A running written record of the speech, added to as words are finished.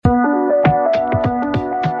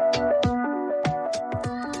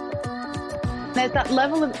there's that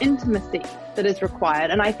level of intimacy that is required.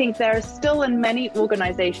 And I think there is still in many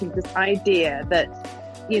organizations this idea that,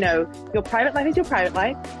 you know, your private life is your private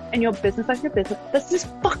life and your business life is your business. That's just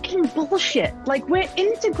fucking bullshit. Like, we're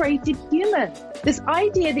integrated humans. This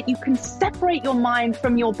idea that you can separate your mind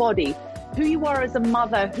from your body, who you are as a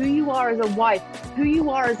mother, who you are as a wife, who you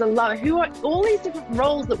are as a lover, who are all these different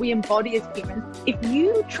roles that we embody as humans. If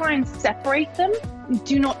you try and separate them and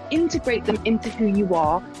do not integrate them into who you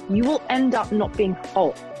are, you will end up not being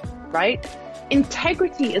whole, right?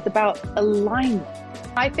 Integrity is about alignment.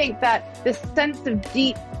 I think that this sense of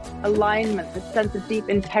deep alignment, this sense of deep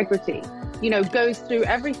integrity, you know, goes through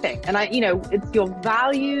everything. And it's your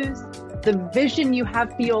values, the vision you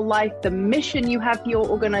have for your life, the mission you have for your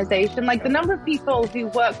organization. Like, the number of people who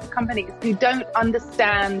work for companies who don't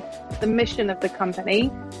understand the mission of the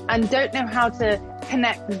company and don't know how to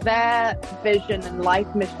connect their vision and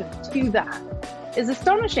life mission to that is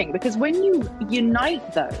astonishing, because when you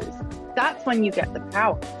unite those, that's when you get the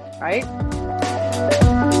power, right?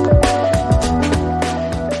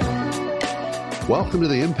 Welcome to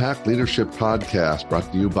the Impact Leadership Podcast,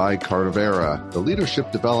 brought to you by Cardivera, the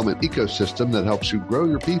leadership development ecosystem that helps you grow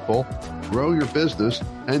your people, grow your business,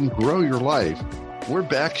 and grow your life. We're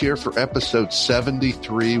back here for episode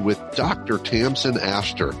 73 with Dr. Tamsen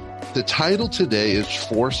Aster. The title today is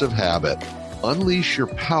Force of Habit, Unleash Your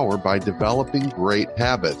Power by Developing Great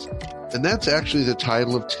Habits. And that's actually the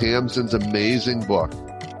title of Tamsen's amazing book.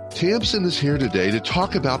 Tamsen is here today to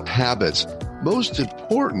talk about habits. Most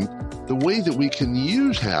important, the way that we can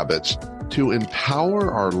use habits to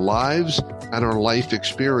empower our lives and our life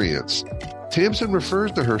experience. Tamsen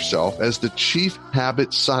refers to herself as the Chief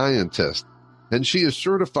Habit Scientist, and she is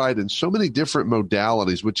certified in so many different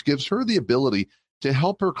modalities, which gives her the ability to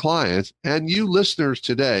help her clients and you listeners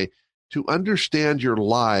today to understand your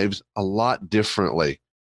lives a lot differently.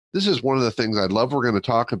 This is one of the things I love we're going to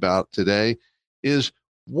talk about today is,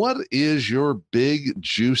 what is your big,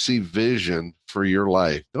 juicy vision for your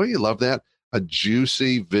life? Don't you love that? A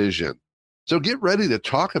juicy vision. So get ready to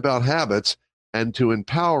talk about habits and to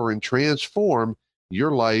empower and transform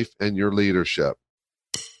your life and your leadership.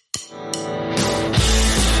 Welcome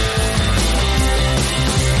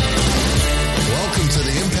to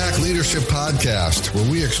the Impact Leadership Podcast,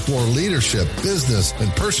 where we explore leadership, business,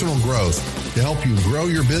 and personal growth to help you grow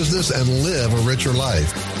your business and live a richer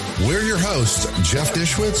life. We're your hosts, Jeff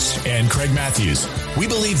Dishwitz and Craig Matthews. We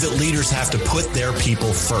believe that leaders have to put their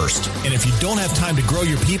people first. And if you don't have time to grow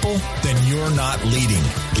your people, then you're not leading.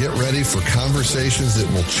 Get ready for conversations that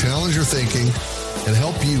will challenge your thinking and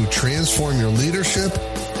help you transform your leadership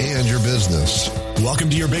and your business.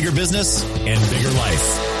 Welcome to your bigger business and bigger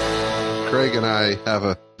life. Craig and I have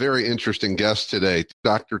a very interesting guest today,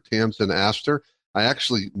 Dr. Tamsen Aster. I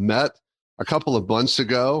actually met a couple of months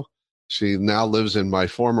ago. She now lives in my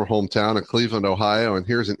former hometown of Cleveland, Ohio. And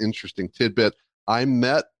here's an interesting tidbit. I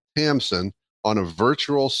met Tamsen on a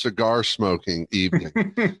virtual cigar smoking evening.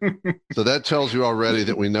 So that tells you already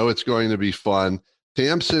that we know it's going to be fun.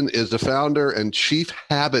 Tamsen is the founder and chief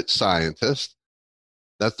habit scientist.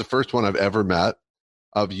 That's the first one I've ever met,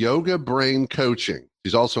 of Yoga Brain Coaching.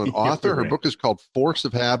 She's also an author. Her book is called Force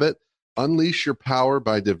of Habit, Unleash Your Power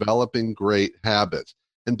by Developing Great Habits.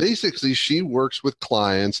 And basically, she works with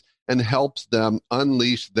clients and helps them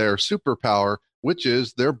unleash their superpower, which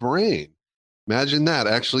is their brain. Imagine that,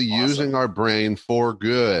 actually using our brain for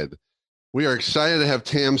good. We are excited to have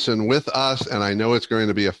Tamsen with us, and I know it's going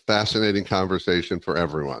to be a fascinating conversation for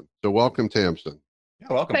everyone. So welcome, Tamsen.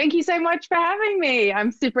 Yeah, welcome. Thank you so much for having me.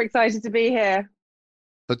 I'm super excited to be here.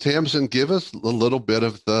 So Tamsen, give us a little bit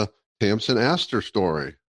of the Tamsen Aster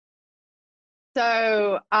story.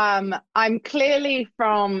 So I'm clearly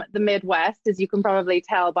from the Midwest, as you can probably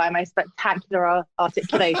tell by my spectacular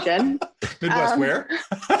articulation. Midwest where?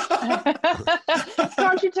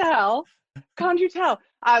 Can't you tell? Can't you tell?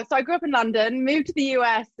 So I grew up in London, moved to the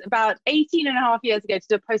US about 18 and a half years ago to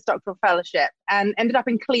do a postdoctoral fellowship, and ended up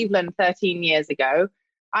in Cleveland 13 years ago.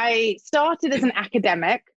 I started as an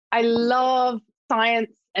academic. I love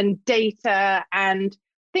science and data and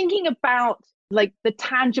thinking about like the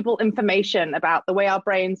tangible information about the way our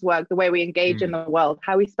brains work, the way we engage in the world,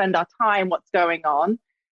 how we spend our time, what's going on.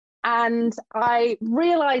 And I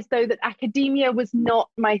realized, though, that academia was not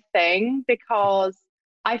my thing, because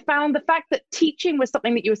I found the fact that teaching was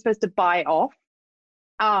something that you were supposed to buy off.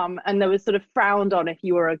 And there was sort of frowned on if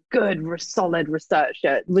you were a good, solid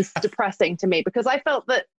researcher. It was depressing to me, because I felt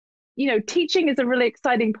that, you know, teaching is a really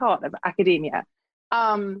exciting part of academia.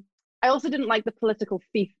 I also didn't like the political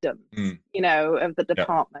fiefdom, you know, of the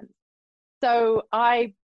department. So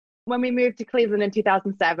when we moved to Cleveland in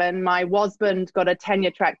 2007, my husband got a tenure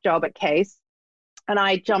track job at Case. and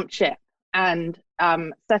I jumped ship and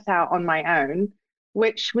set out on my own,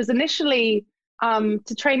 which was initially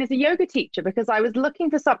to train as a yoga teacher, because I was looking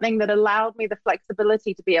for something that allowed me the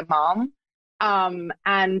flexibility to be a mom.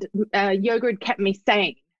 And yoga had kept me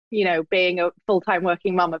sane, you know, being a full-time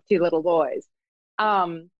working mom of 2 little boys.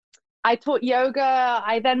 I taught yoga.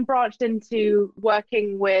 I then branched into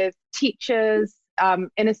working with teachers,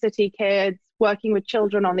 inner city kids, working with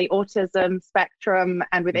children on the autism spectrum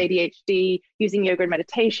and with ADHD, using yoga and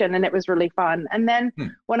meditation, and it was really fun. And then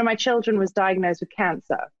one of my children was diagnosed with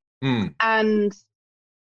cancer. And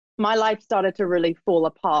my life started to really fall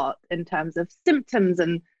apart in terms of symptoms.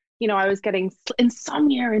 And, you know, I was getting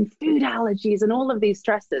insomnia and food allergies and all of these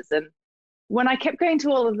stresses. And when I kept going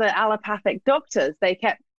to all of the allopathic doctors, they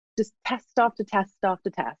kept just test after test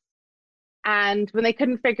after test. And when they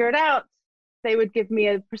couldn't figure it out, they would give me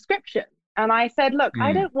a prescription. And I said, look,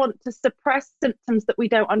 I don't want to suppress symptoms that we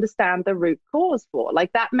don't understand the root cause for.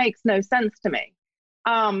 Like, that makes no sense to me.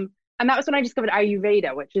 And that was when I discovered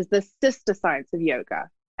Ayurveda, which is the sister science of yoga.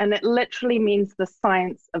 And it literally means the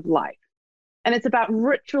science of life. And it's about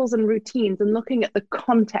rituals and routines and looking at the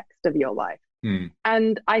context of your life.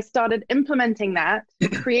 And I started implementing that,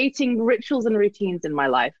 creating rituals and routines in my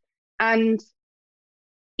life, and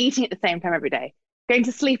eating at the same time every day, going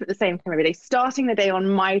to sleep at the same time every day, starting the day on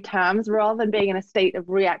my terms rather than being in a state of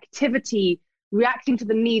reactivity, reacting to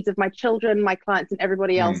the needs of my children, my clients, and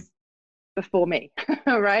everybody else before me.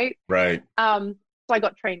 Right. So I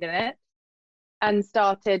got trained in it and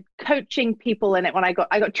started coaching people in it. When I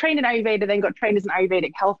got trained in Ayurveda, then got trained as an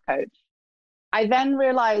Ayurvedic health coach. I then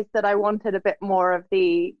realized that I wanted a bit more of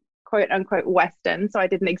the quote unquote Western. So I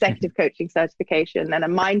did an executive coaching certification and a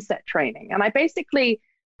mindset training. And I basically,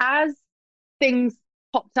 as things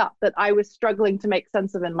popped up that I was struggling to make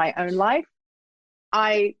sense of in my own life,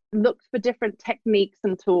 I looked for different techniques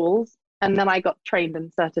and tools, and then I got trained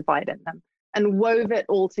and certified in them and wove it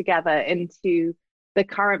all together into the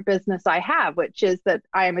current business I have, which is that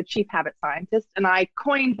I am a chief habit scientist. And I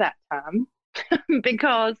coined that term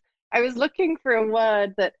because I was looking for a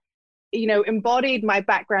word that, you know, embodied my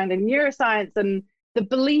background in neuroscience and the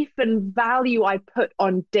belief and value I put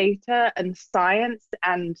on data and science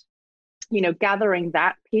and, you know, gathering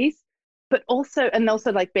that piece, but also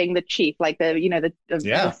like being the chief, like the, you know,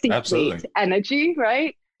 the C-suite energy,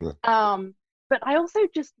 right? But I also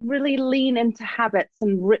just really lean into habits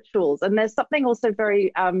and rituals. And there's something also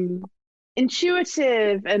very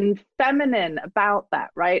intuitive and feminine about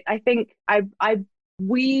that, right? I think I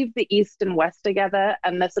weave the East and West together,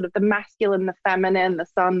 and the sort of the masculine, the feminine, the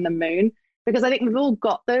sun, the moon, because I think we've all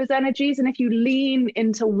got those energies. And if you lean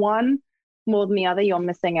into one more than the other, you're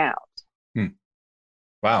missing out.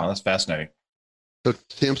 Wow, that's fascinating. So,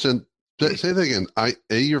 Samson, say that again.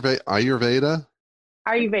 Ayurveda?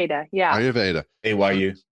 Ayurveda, yeah. Ayurveda.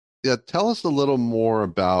 AYU. Yeah, tell us a little more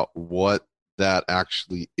about what that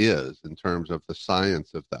actually is in terms of the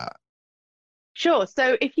science of that. Sure.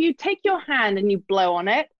 So if you take your hand and you blow on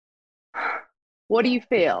it, what do you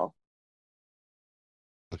feel?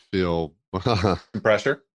 I feel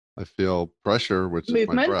pressure. I feel pressure, which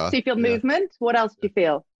movement. Is my breath. So you feel movement. What else do you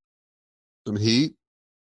feel? Some heat.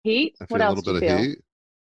 Heat. I feel what else a little do bit you of feel? heat.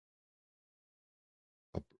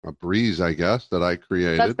 A breeze, I guess, that I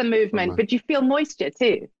created. That's the movement. But you feel moisture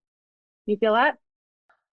too. You feel that?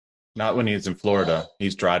 Not when he's in Florida.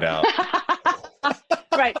 He's dried out.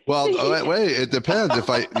 Right. Well, wait, it depends.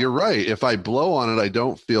 You're right. If I blow on it, I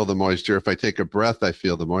don't feel the moisture. If I take a breath, I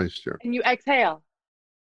feel the moisture. And you exhale.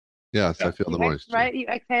 Yes, I feel the moisture. Right. You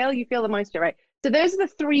exhale, you feel the moisture, right? So those are the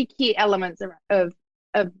 3 key elements of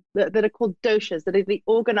that are called doshas, that are the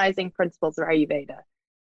organizing principles of Ayurveda.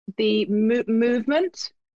 The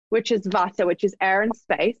movement, which is vata, which is air and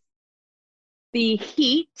space. The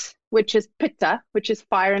heat, which is pitta, which is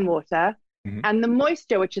fire and water. And the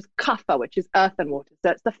moisture, which is kapha, which is earth and water. So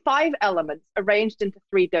it's the 5 elements arranged into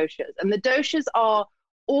 3 doshas. And the doshas are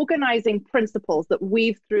organizing principles that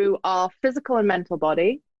weave through our physical and mental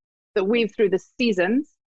body, that weave through the seasons,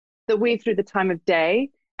 that weave through the time of day,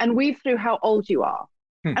 and weave through how old you are.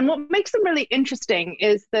 And what makes them really interesting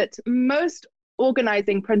is that most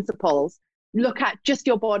organizing principles look at just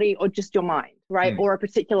your body or just your mind, right? Or a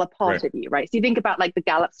particular part of you, right? So you think about like the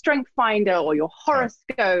Gallup Strength Finder or your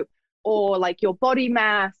horoscope, or like your body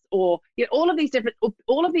mass, or all of these different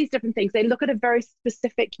things. They look at a very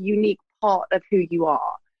specific, unique part of who you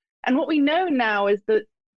are. And what we know now is the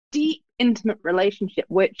deep, intimate relationship,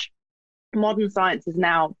 which modern science is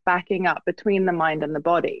now backing up, between the mind and the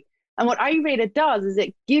body. And what Ayurveda does is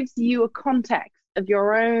it gives you a context of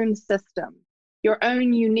your own system, your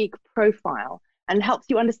own unique profile, and helps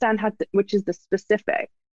you understand which is the specific.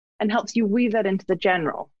 and helps you weave that into the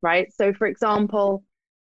general, right? So for example,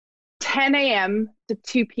 10 a.m. to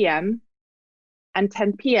 2 p.m. and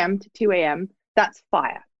 10 p.m. to 2 a.m., that's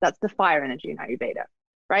fire. That's the fire energy in Ayurveda,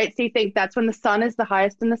 right? So you think that's when the sun is the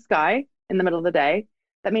highest in the sky in the middle of the day.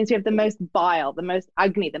 That means we have the most bile, the most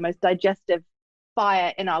agni, the most digestive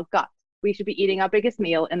fire in our gut. We should be eating our biggest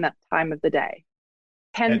meal in that time of the day.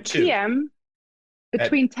 10 p.m.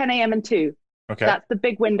 between 10 a.m. and 2. Okay. That's the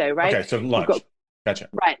big window, right? Okay, so lunch. Gotcha.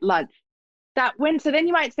 Right, lunch. That wind. So then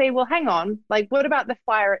you might say, well, hang on, like what about the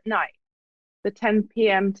fire at night? The 10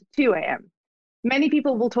 p.m. to 2 a.m. Many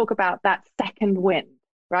people will talk about that second wind,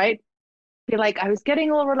 right? Be like, I was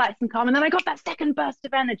getting all relaxed and calm, and then I got that second burst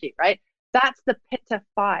of energy, right? That's the pitta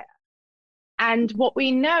fire. And what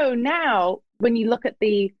we know now, when you look at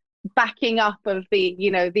the backing up of the,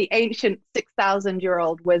 the ancient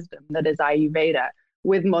 6,000-year-old wisdom that is Ayurveda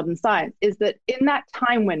with modern science, is that in that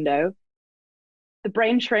time window, the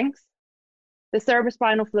brain shrinks, the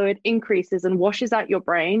cerebrospinal fluid increases and washes out your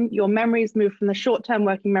brain. Your memories move from the short-term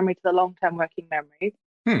working memory to the long-term working memory.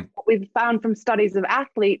 What we've found from studies of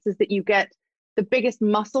athletes is that you get the biggest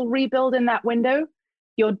muscle rebuild in that window.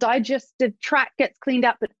 Your digestive tract gets cleaned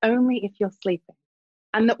up, but only if you're sleeping.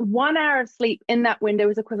 And that 1 hour of sleep in that window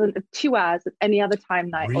is equivalent of 2 hours at any other time,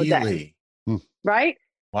 night or day. Right?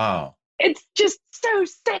 Wow. It's just so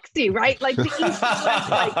sexy, right? Like the East and West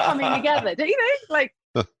like coming together. Do you think? Like,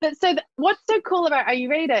 what's so cool about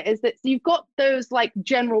Ayurveda is that you've got those like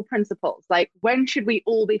general principles, like when should we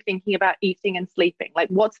all be thinking about eating and sleeping? Like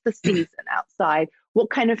what's the season outside? What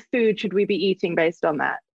kind of food should we be eating based on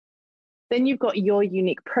that? Then you've got your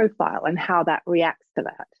unique profile and how that reacts to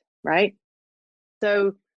that, right?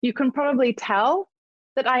 So you can probably tell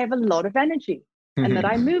that I have a lot of energy and that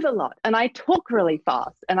I move a lot and I talk really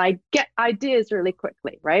fast and I get ideas really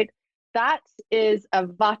quickly, right? That is a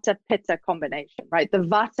Vata Pitta combination, right? The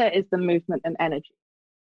Vata is the movement and energy.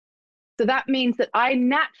 So that means that I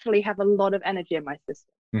naturally have a lot of energy in my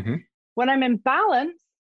system. When I'm in balance,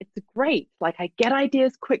 it's great. Like I get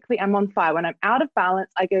ideas quickly, I'm on fire. When I'm out of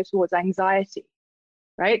balance, I go towards anxiety,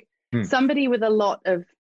 right? Somebody with a lot of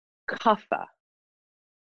kapha,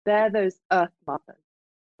 they're those earth mothers,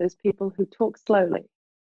 those people who talk slowly,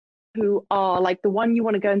 who are like the one you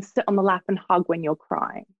want to go and sit on the lap and hug when you're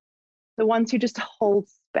crying. The ones who just hold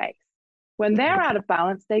space. When they're out of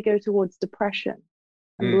balance, they go towards depression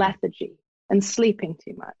and lethargy and sleeping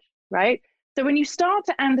too much, right? So when you start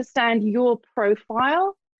to understand your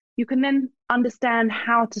profile, you can then understand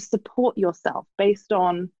how to support yourself based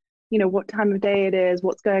on, what time of day it is,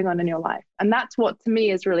 what's going on in your life. And that's what to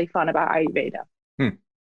me is really fun about Ayurveda.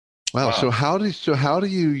 Wow. So how do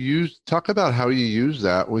you talk about how you use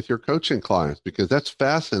that with your coaching clients? Because that's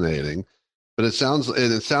fascinating. But it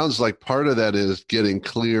sounds like part of that is getting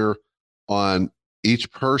clear on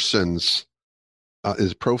each person's,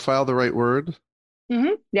 is profile the right word?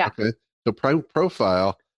 Yeah. Okay. So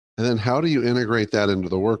profile, and then how do you integrate that into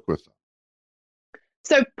the work with them?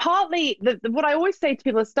 So partly, what I always say to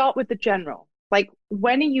people is start with the general. Like,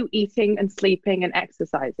 when are you eating and sleeping and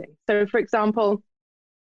exercising? So for example,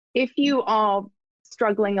 if you are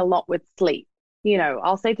struggling a lot with sleep,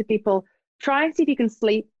 I'll say to people, try and see if you can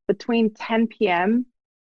sleep between 10 p.m.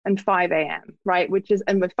 and 5 a.m., right?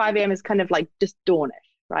 And with 5 a.m. is kind of like just dawnish,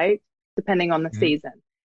 right? Depending on the season.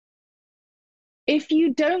 If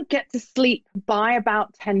you don't get to sleep by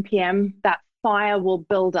about 10 p.m., that fire will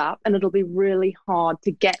build up and it'll be really hard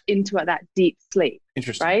to get into that deep sleep.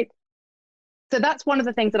 Interesting. Right? So that's one of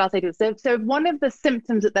the things that I'll say to them. So one of the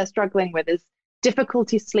symptoms that they're struggling with is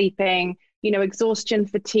difficulty sleeping, exhaustion,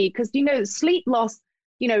 fatigue, because, sleep loss,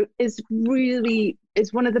 is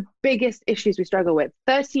one of the biggest issues we struggle with.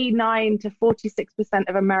 39 to 46%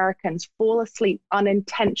 of Americans fall asleep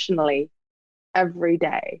unintentionally every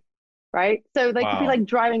day, right? So they could be like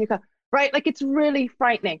driving a car, right? Like it's really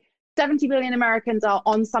frightening. 70 billion Americans are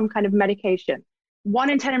on some kind of medication. 1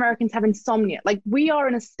 in 10 Americans have insomnia. Like we are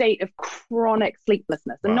in a state of chronic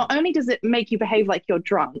sleeplessness. And not only does it make you behave like you're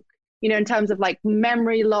drunk, in terms of like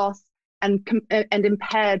memory loss and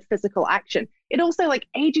impaired physical action, it also like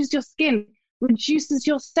ages your skin, reduces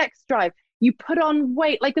your sex drive, you put on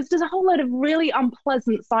weight. Like there's a whole load of really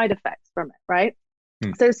unpleasant side effects from it, right?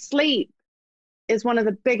 So sleep is one of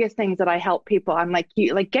the biggest things that I help people. I'm like,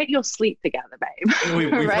 get your sleep together, babe.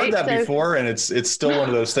 We've right? heard that before, and it's still one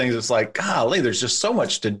of those things. It's like, golly, there's just so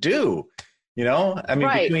much to do. I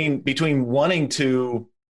mean, between wanting to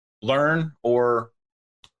learn or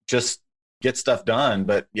just get stuff done.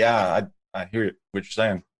 But yeah, I hear what you're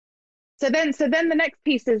saying. So then the next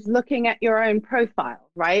piece is looking at your own profile,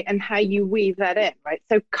 right? And how you weave that in, right?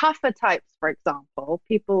 So kapha types, for example,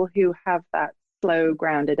 people who have that slow,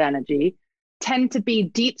 grounded energy tend to be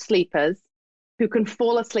deep sleepers who can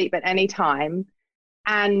fall asleep at any time.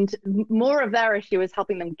 And more of their issue is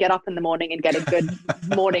helping them get up in the morning and get a good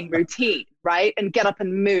morning routine, right? And get up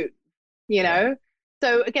and move, you know?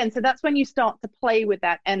 So again, so that's when you start to play with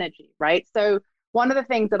that energy, right? So one of the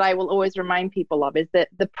things that I will always remind people of is that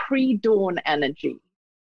the pre-dawn energy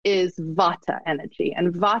is Vata energy,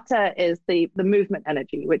 and Vata is the movement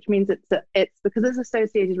energy, which means it's because it's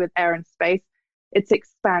associated with air and space, it's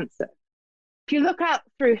expansive. If you look out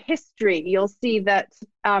through history, you'll see that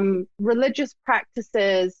religious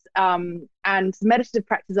practices and meditative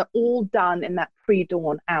practices are all done in that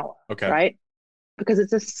pre-dawn hour, right? Because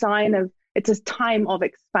it's a sign of, it's a time of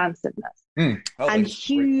expansiveness and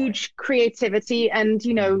huge creativity, and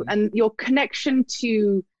you know, and your connection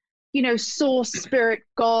to, you know, source, spirit,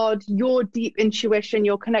 God, your deep intuition,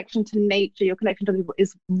 your connection to nature, your connection to people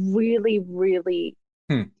is really, really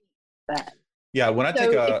there. Yeah, when I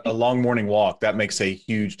take a long morning walk, that makes a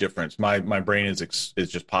huge difference. My brain is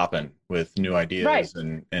just popping with new ideas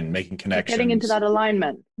and making connections. Getting into that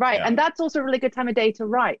alignment, right? Yeah. And that's also a really good time of day to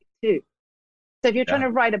write too. So if you're trying to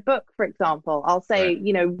write a book, for example, I'll say,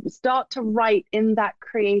 you know, start to write in that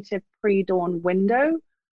creative pre-dawn window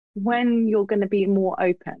when you're going to be more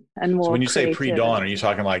open and more. So when you say pre-dawn, are you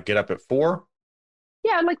talking like get up at 4?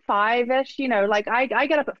 Yeah, like 5-ish. You know, like I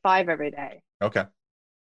get up at 5 every day. Okay.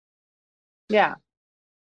 Yeah.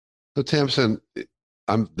 So Tamsen,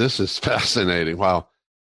 this is fascinating. Wow.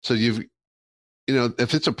 So you know,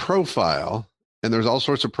 if it's a profile, and there's all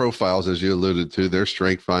sorts of profiles, as you alluded to, there's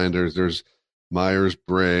Strength Finders, there's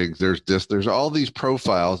Myers-Briggs, there's all these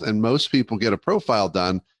profiles, and most people get a profile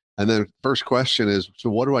done. And then first question is, so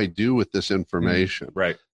what do I do with this information?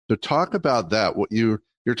 Right. So talk about that. What you're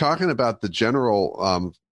talking about the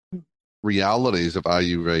general realities of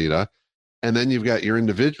Ayurveda, and then you've got your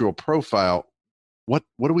individual profile. What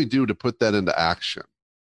do we do to put that into action?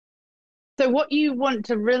 So what you want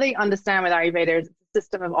to really understand with Ayurveda is it's a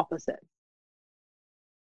system of opposites.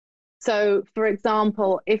 So for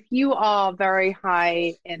example, if you are very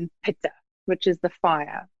high in Pitta, which is the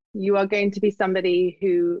fire, you are going to be somebody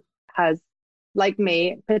who has, like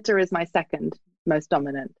me, Pitta is my second most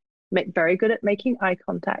dominant, very good at making eye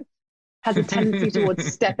contact, has a tendency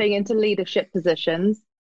towards stepping into leadership positions,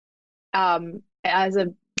 as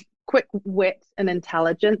a quick wit and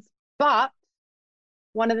intelligence. But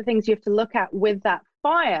one of the things you have to look at with that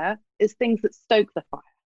fire is things that stoke the fire,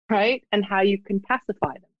 right? And how you can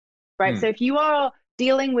pacify them, right? So if you are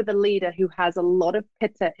dealing with a leader who has a lot of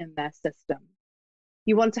Pitta in their system,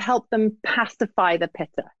 you want to help them pacify the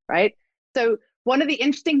Pitta, right? So one of the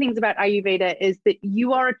interesting things about Ayurveda is that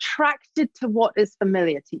you are attracted to what is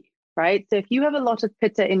familiar to you, right? So if you have a lot of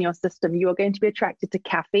Pitta in your system, you are going to be attracted to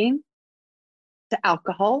caffeine, to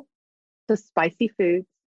alcohol, to spicy foods,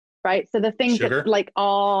 right? So the things that like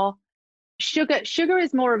are sugar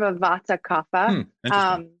is more of a Vata kapha.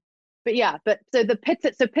 So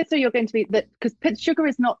the Pitta you're going to be that, because sugar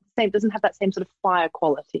is not the same, doesn't have that same sort of fire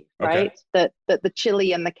quality, right? That the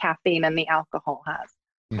chili and the caffeine and the alcohol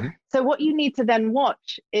has. So what you need to then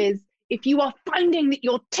watch is if you are finding that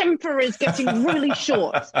your temper is getting really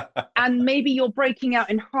short and maybe you're breaking out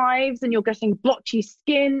in hives and you're getting blotchy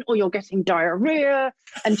skin or you're getting diarrhea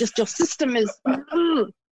and just your system is,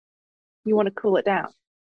 you want to cool it down.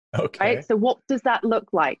 Okay. Right? So what does that look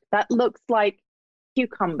like? That looks like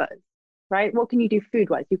cucumbers, right? What can you do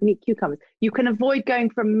food-wise? You can eat cucumbers. You can avoid going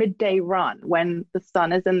for a midday run when the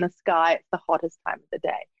sun is in the sky. It's the hottest time of the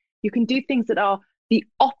day. You can do things that are the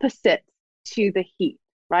opposite to the heat,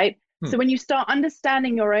 right? So when you start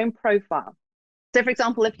understanding your own profile, so for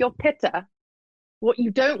example, if you're Pitta, what you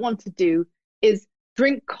don't want to do is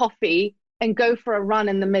drink coffee and go for a run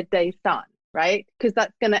in the midday sun, right? Because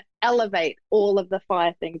that's going to elevate all of the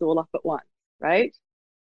fire things all up at once, right?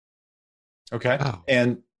 Okay. Oh.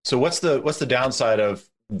 And so what's the downside of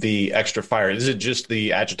the extra fire? Is it just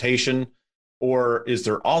the agitation, or is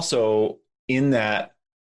there also in that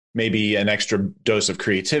maybe an extra dose of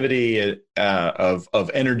creativity,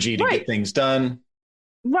 of energy to get things done?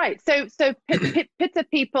 Right. So Pitta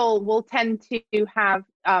people will tend to have,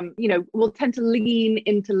 will tend to lean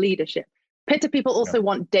into leadership. Pitta people also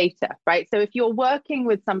want data, right? So if you're working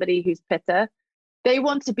with somebody who's Pitta, they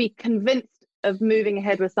want to be convinced of moving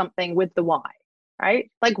ahead with something with the why,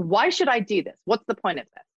 right? Like, why should I do this? What's the point of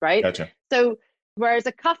this, right? Gotcha. So whereas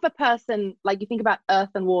a Kapha person, like you think about earth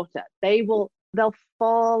and water, they'll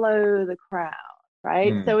follow the crowd,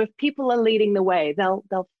 right? So if people are leading the way,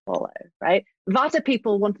 they'll follow, right? Vata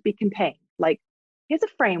people want to be contained. Like, here's a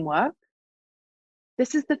framework.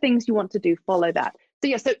 This is the things you want to do, follow that.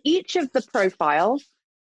 So so each of the profiles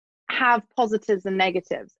have positives and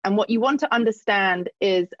negatives. And what you want to understand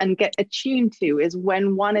is, and get attuned to, is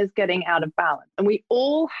when one is getting out of balance. And we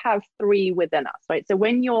all have three within us, right? So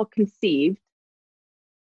when you're conceived,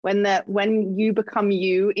 when you become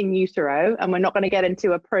you in utero, and we're not going to get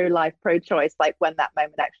into a pro-life, pro-choice, like when that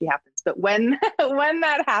moment actually happens, but when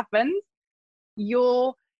that happens,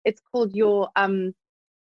 it's called your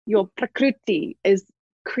prakriti is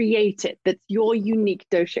created. That's your unique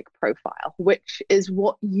doshic profile, which is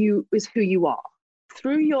who you are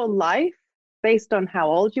through your life, based on how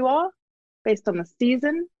old you are, based on the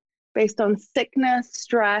season, based on sickness,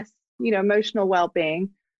 stress, emotional well-being,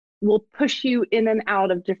 will push you in and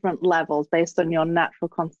out of different levels based on your natural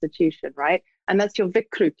constitution, right? And that's your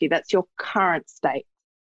vikruti, that's your current state.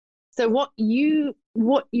 So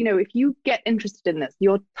if you get interested in this,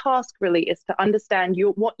 your task really is to understand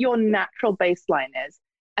what your natural baseline is.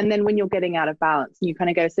 And then when you're getting out of balance, you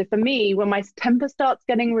kind of go, so for me, when my temper starts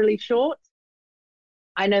getting really short,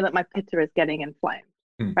 I know that my pitta is getting inflamed,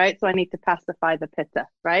 right? So I need to pacify the pitta,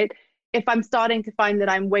 right? If I'm starting to find that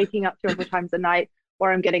I'm waking up 2 or 4 times a night,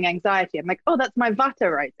 or I'm getting anxiety, I'm like, oh, that's my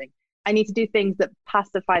vata rising. I need to do things that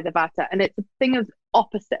pacify the vata. And it's a thing of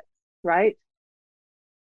opposites, right?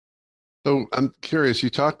 So I'm curious, you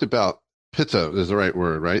talked about pitta is the right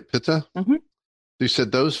word, right? Pitta? Mm-hmm. You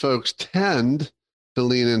said those folks tend to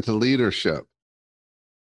lean into leadership.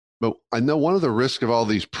 But I know one of the risks of all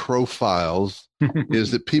these profiles is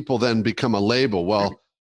that people then become a label. Well,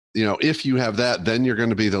 if you have that, then you're going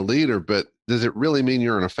to be the leader. But does it really mean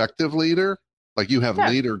you're an effective leader? Like you have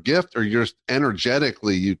leader gift, or you're just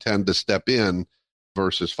energetically you tend to step in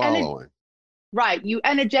versus following? Right. You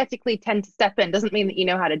energetically tend to step in. Doesn't mean that you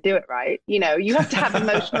know how to do it, right? You have to have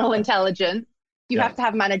emotional intelligence. You have to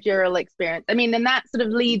have managerial experience. I mean, and that sort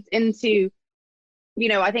of leads into,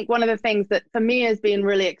 I think one of the things that for me has been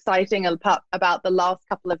really exciting about the last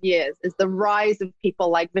couple of years is the rise of people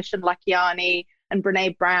like Vishen Lakhiani and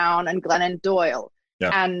Brene Brown and Glennon Doyle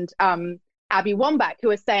and Abby Wambach,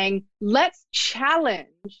 who are saying, let's challenge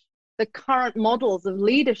the current models of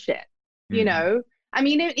leadership, I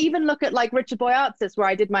mean, even look at like Richard Boyatzis, where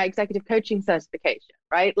I did my executive coaching certification,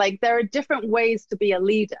 right? Like there are different ways to be a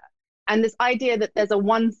leader. And this idea that there's a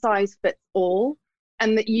one size fits all,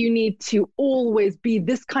 and that you need to always be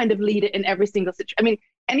this kind of leader in every single situation. I mean,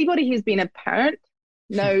 anybody who's been a parent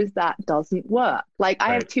knows that doesn't work. Like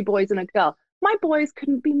I have 2 boys and a girl. My boys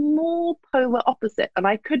couldn't be more polar opposite. And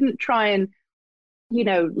I couldn't try and,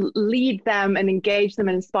 lead them and engage them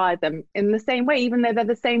and inspire them in the same way, even though they're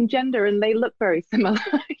the same gender and they look very similar,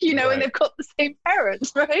 and they've got the same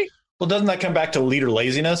parents, right? Well, doesn't that come back to leader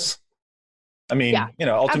laziness? I mean,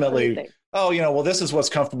 ultimately, absolutely. This is what's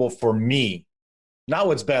comfortable for me, not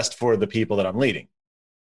what's best for the people that I'm leading.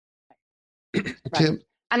 Right.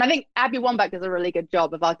 And I think Abby Wambach does a really good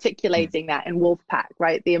job of articulating that in Wolfpack,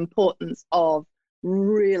 right? The importance of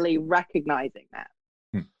really recognizing that.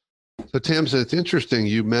 So Tamsin, it's interesting.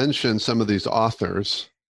 You mentioned some of these authors,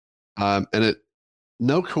 and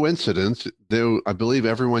no coincidence, I believe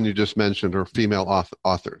everyone you just mentioned are female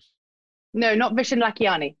authors. No, not Vishen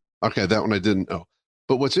Lakhiani. Okay, that one I didn't know.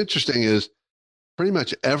 But what's interesting is pretty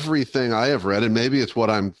much everything I have read, and maybe it's what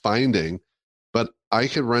I'm finding, but I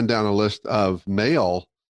could run down a list of male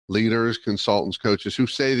leaders, consultants, coaches who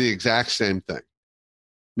say the exact same thing.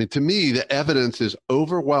 I mean, to me, the evidence is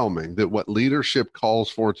overwhelming that what leadership calls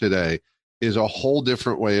for today is a whole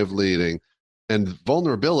different way of leading, and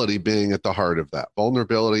vulnerability being at the heart of that.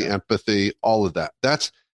 Vulnerability, empathy, all of that.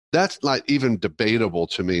 That's not even debatable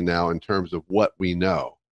to me now in terms of what we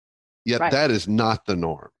know. Yet that is not the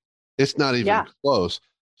norm. It's not even close.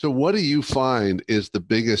 So what do you find is the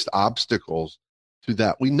biggest obstacles to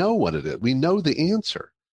that? We know what it is. We know the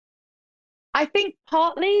answer. I think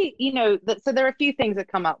partly, so there are a few things that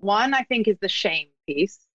come up. One, I think, is the shame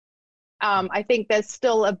piece. I think there's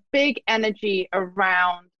still a big energy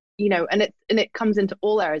around, and it comes into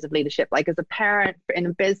all areas of leadership, like as a parent, in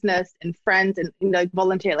a business, in friends, and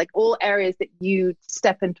volunteer, like all areas that you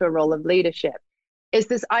step into a role of leadership, is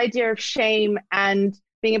this idea of shame and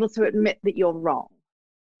being able to admit that you're wrong,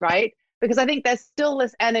 right? Because I think there's still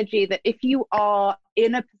this energy that if you are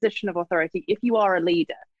in a position of authority, if you are a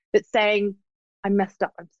leader, that's saying, I messed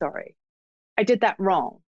up, I'm sorry. I did that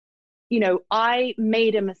wrong. I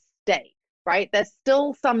made a mistake, right? There's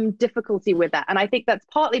still some difficulty with that. And I think that's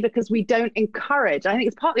partly because we don't encourage, I think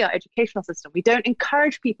it's partly our educational system. We don't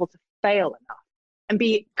encourage people to fail enough and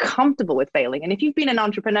be comfortable with failing. And if you've been an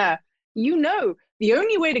entrepreneur, the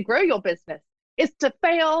only way to grow your business is to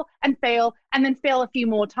fail and fail and then fail a few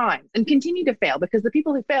more times and continue to fail, because the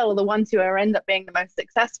people who fail are the ones who end up being the most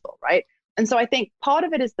successful, right? And so I think part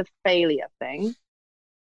of it is the failure thing.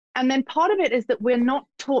 And then part of it is that we're not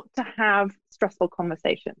taught to have stressful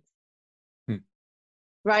conversations,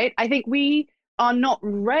 right? I think we are not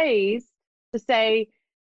raised to say,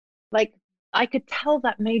 like, I could tell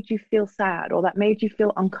that made you feel sad, or that made you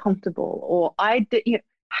feel uncomfortable, or I did,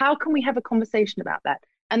 how can we have a conversation about that?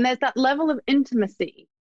 And there's that level of intimacy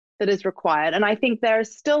that is required. And I think there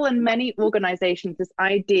is still in many organizations this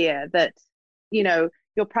idea that,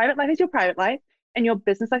 your private life is your private life and your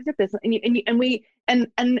business life is your business.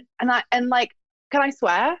 And like, can I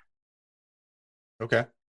swear? Okay.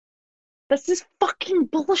 This is fucking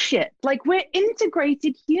bullshit. Like, we're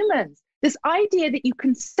integrated humans. This idea that you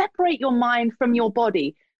can separate your mind from your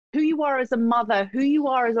body, who you are as a mother, who you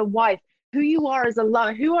are as a wife, who you are as a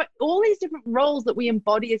lover, who are all these different roles that we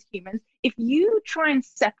embody as humans. If you try and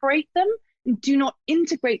separate them and do not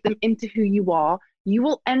integrate them into who you are, you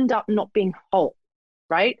will end up not being whole,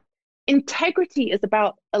 right? Integrity is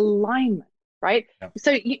about alignment, right? Yeah.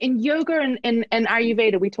 So in yoga and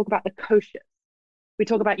Ayurveda, we talk about the koshas. We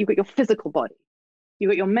talk about, you've got your physical body, you've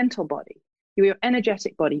got your mental body, you've got your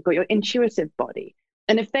energetic body, you've got your intuitive body.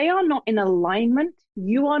 And if they are not in alignment,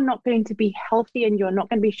 you are not going to be healthy and you're not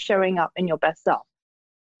going to be showing up in your best self.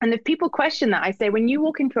 And if people question that, I say, when you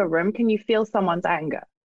walk into a room, can you feel someone's anger?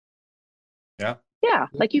 Yeah. Yeah.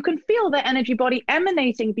 Like, you can feel their energy body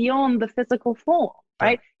emanating beyond the physical form,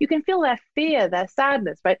 right? Yeah. You can feel their fear, their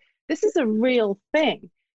sadness, right? This is a real thing.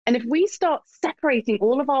 And if we start separating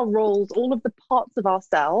all of our roles, all of the parts of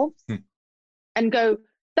ourselves, and go,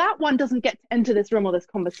 that one doesn't get to enter this room or this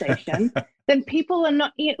conversation, then people are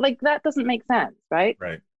not, like, that doesn't make sense, right?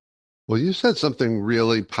 Right. Well, you said something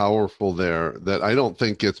really powerful there that I don't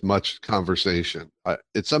think gets much conversation.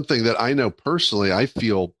 It's something that I know personally, I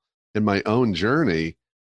feel in my own journey.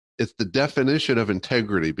 It's the definition of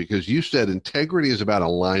integrity, because you said integrity is about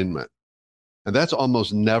alignment. And that's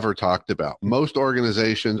almost never talked about. Most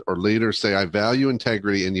organizations or leaders say, I value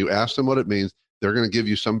integrity, and you ask them what it means, they're going to give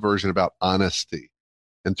you some version about honesty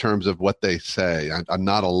in terms of what they say. I'm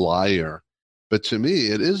not a liar. But to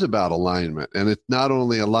me, it is about alignment. And it's not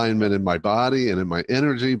only alignment in my body and in my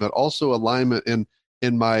energy, but also alignment in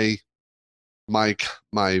my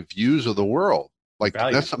views of the world. Like,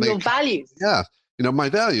 that's something. Your values. Yeah. My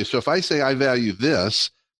values. So if I say I value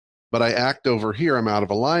this, but I act over here, I'm out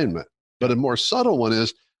of alignment. But a more subtle one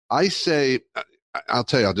is, I say, I'll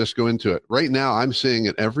tell you, I'll just go into it. Right now, I'm seeing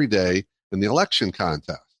it every day in the election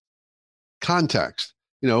context.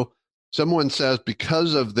 Someone says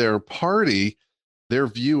because of their party, their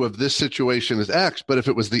view of this situation is X, but if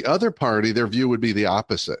it was the other party, their view would be the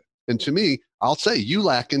opposite. And to me, I'll say you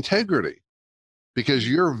lack integrity, because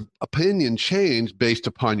your opinion changed based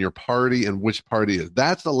upon your party and which party is.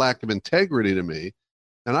 That's the lack of integrity to me.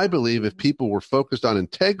 And I believe if people were focused on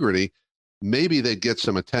integrity, maybe they'd get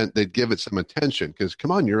they'd give it some attention, because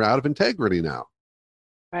come on, you're out of integrity now.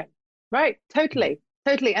 Right. Totally.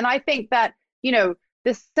 And I think that,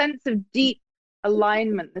 this sense of deep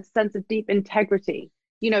alignment, this sense of deep integrity,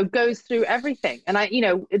 goes through everything. And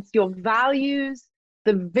it's your values,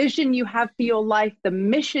 the vision you have for your life, the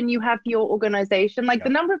mission you have for your organization. Like, the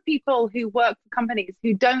number of people who work for companies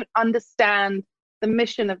who don't understand the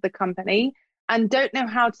mission of the company and don't know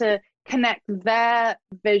how to connect their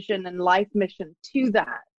vision and life mission to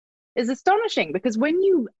that is astonishing, because when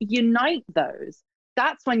you unite those,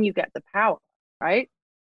 that's when you get the power, right?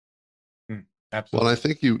 Absolutely. Well, I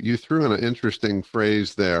think you threw in an interesting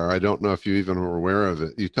phrase there. I don't know if you even were aware of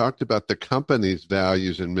it. You talked about the company's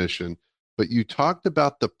values and mission, but you talked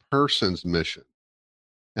about the person's mission.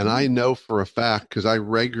 And I know for a fact, because I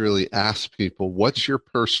regularly ask people, what's your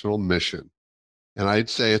personal mission? And I'd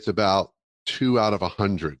say it's about 2 out of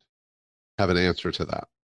 100 have an answer to that.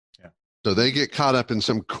 Yeah. So they get caught up in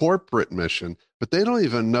some corporate mission, but they don't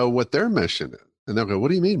even know what their mission is. And they'll go, what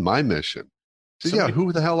do you mean my mission? So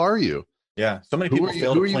who the hell are you? Yeah. So many people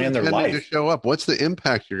fail to plan their life. To show up. What's the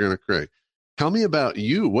impact you're going to create? Tell me about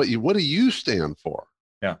you. What do you stand for?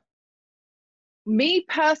 Yeah. Me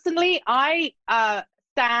personally, I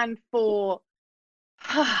stand for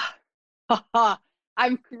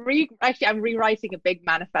I'm rewriting a big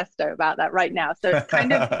manifesto about that right now. So it's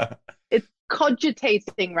kind of it's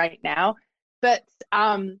cogitating right now. But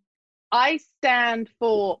I stand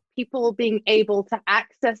for people being able to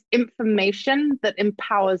access information that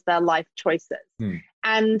empowers their life choices.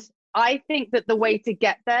 And I think that the way to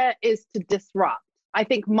get there is to disrupt. I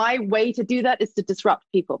think my way to do that is to disrupt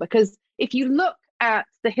people, because if you look at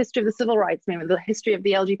the history of the civil rights movement, the history of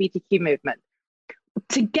the LGBTQ movement,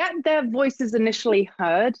 to get their voices initially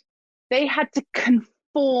heard, they had to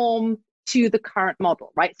conform to the current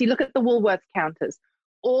model, right? So you look at the Woolworth counters,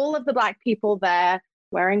 all of the Black people there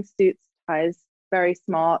wearing suits, ties, very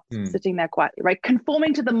smart, sitting there quietly, right?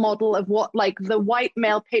 Conforming to the model of what, like the white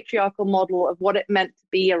male patriarchal model of what it meant to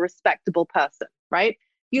be a respectable person, right?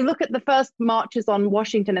 You look at the first marches on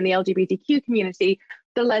Washington in the LGBTQ community,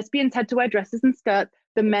 the lesbians had to wear dresses and skirts,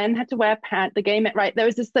 the men had to wear pants, the gay men, right? There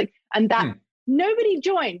was this like, and that nobody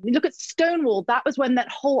joined. You look at Stonewall, that was when that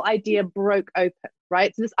whole idea broke open,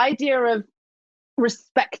 right? So this idea of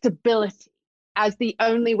respectability as the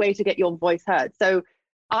only way to get your voice heard. So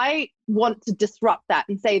I want to disrupt that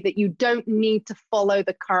and say that you don't need to follow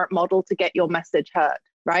the current model to get your message heard,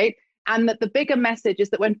 right? And that the bigger message is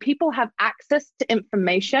that when people have access to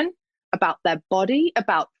information about their body,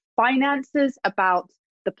 about finances, about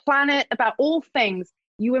the planet, about all things,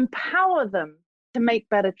 you empower them to make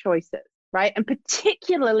better choices, right? And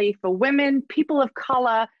particularly for women, people of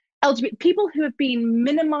color, LGBT, people who have been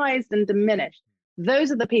minimized and diminished.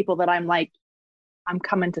 Those are the people that I'm like, I'm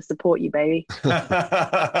coming to support you, baby.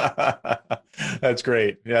 That's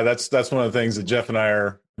great. Yeah, that's one of the things that Jeff and I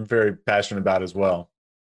are very passionate about as well.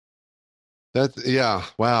 Yeah,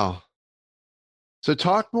 wow. So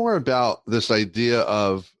talk more about this idea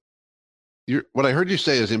of what I heard you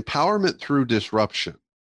say is empowerment through disruption.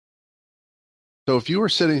 So if you were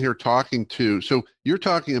sitting here so you're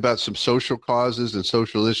talking about some social causes and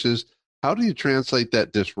social issues. How do you translate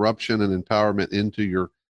that disruption and empowerment into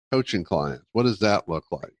your coaching clients? What does that look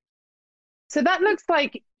like? So that looks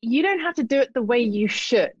like you don't have to do it the way you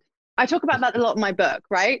should. I talk about that a lot in my book,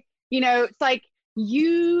 right? It's like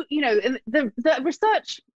the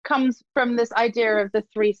research comes from this idea of the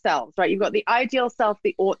three selves, right? You've got the ideal self,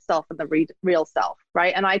 the ought self, and the real self,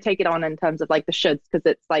 right? And I take it on in terms of like the shoulds, because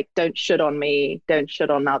it's like, don't should on me, don't should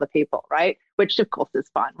on other people, right? Which of course is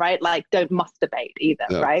fun, right? Like, don't masturbate either,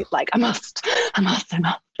 right? Like, I must,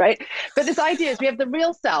 right? But this idea is we have the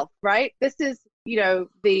real self, right? This is,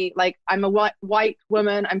 I'm a white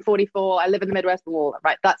woman, I'm 44, I live in the Midwest,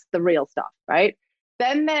 right? That's the real stuff, right?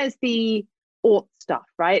 Then there's the ought stuff,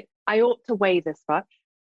 right? I ought to weigh this much.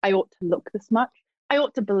 I ought to look this much. I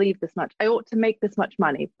ought to believe this much. I ought to make this much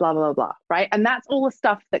money, blah, blah, blah, right? And that's all the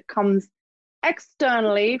stuff that comes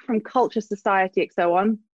externally from culture, society, and so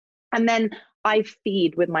on. And then I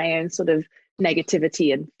feed with my own sort of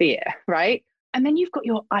negativity and fear, right? And then you've got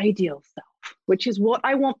your ideal self, which is what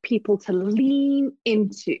I want people to lean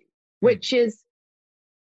into, which is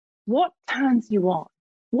what turns you on?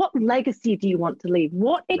 What legacy do you want to leave?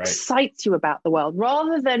 What excites you about the world?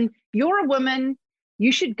 Rather than you're a woman,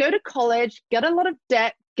 you should go to college, get a lot of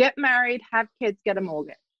debt, get married, have kids, get a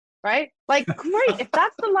mortgage, right? Like, great. If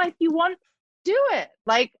that's the life you want, do it.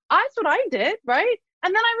 Like, that's what I did, right?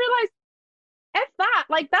 And then I realized, F that,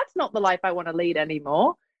 like, that's not the life I want to lead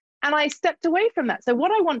anymore. And I stepped away from that. So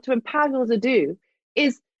what I want to empower people to do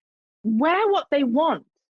is wear what they want,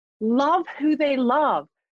 love who they love,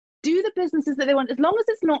 do the businesses that they want, as long as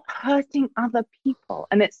it's not hurting other people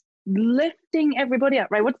and it's lifting everybody up,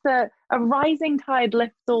 right? A rising tide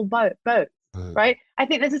lifts all boats, right? I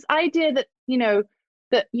think there's this idea that,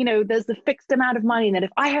 there's the fixed amount of money, and that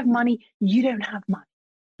if I have money, you don't have money.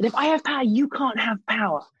 That if I have power, you can't have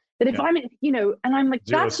power. That if I'm, and I'm like,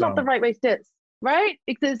 that's not the right way to do it, right?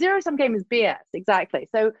 Because the zero-sum game is BS, exactly.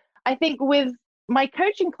 So I think with my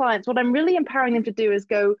coaching clients, what I'm really empowering them to do is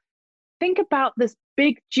go, think about this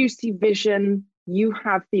big, juicy vision you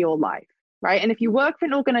have for your life, right? And if you work for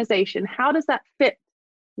an organization, how does that fit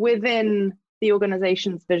within the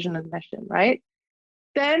organization's vision and mission, right?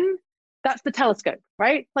 Then that's the telescope,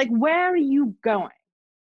 right? Like, where are you going?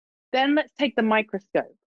 Then let's take the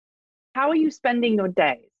microscope. How are you spending your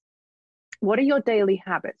days? What are your daily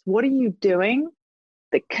habits? What are you doing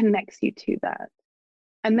that connects you to that?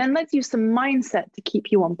 And then let's use some mindset to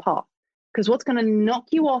keep you on path. Because what's going to knock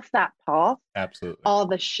you off that path are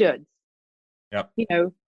the shoulds. Yep.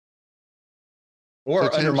 So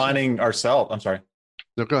Or undermining ourselves. I'm sorry.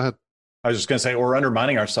 No, go ahead. I was just going to say, or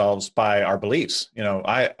undermining ourselves by our beliefs.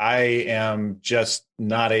 I am just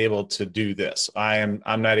not able to do this. I'm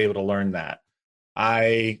not able to learn that.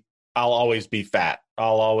 I'll always be fat.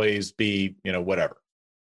 I'll always be, whatever.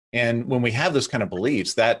 And when we have those kind of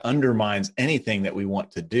beliefs, that undermines anything that we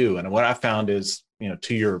want to do. And what I found is,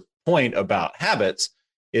 to your point about habits,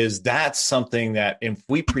 is that's something that if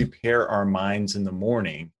we prepare our minds in the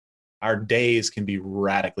morning, our days can be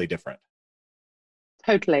radically different.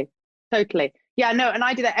 Totally. Yeah, no, and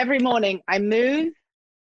I do that every morning. I move,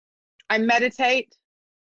 I meditate,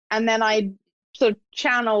 and then I sort of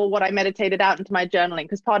channel what I meditated out into my journaling,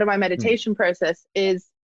 because part of my meditation process is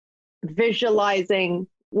visualizing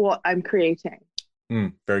what I'm creating.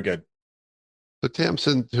 Very good. So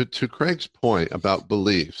Tamsen, to Craig's point about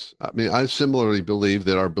beliefs, I mean, I similarly believe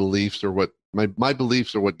that our beliefs are my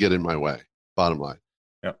beliefs are what get in my way, bottom line.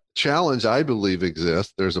 Yep. Challenge, I believe,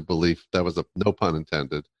 exists. There's a belief, that was no pun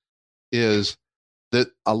intended, is that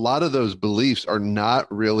a lot of those beliefs are not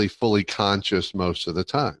really fully conscious most of the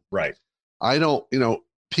time. Right. I don't,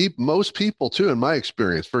 most people too, in my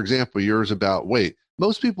experience, for example, yours about weight,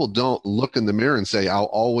 most people don't look in the mirror and say, I'll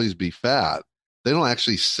always be fat. They don't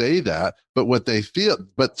actually say that, but what they feel,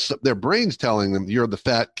 but their brain's telling them, you're the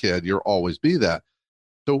fat kid, you'll always be that.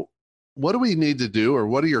 So what do we need to do, or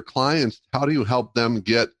what are your clients, how do you help them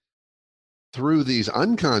get through these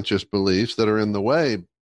unconscious beliefs that are in the way,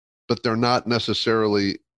 but they're not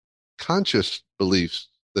necessarily conscious beliefs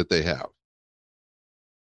that they have?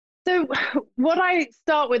 So what I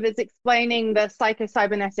start with is explaining the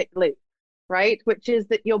psychocybernetic loop, right? Which is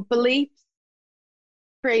that your beliefs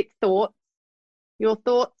create thoughts, your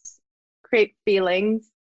thoughts create feelings,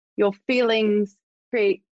 your feelings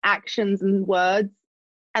create actions and words,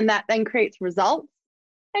 and that then creates results,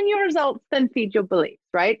 and your results then feed your beliefs,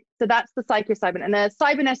 right? So that's the psychocybernetic, and the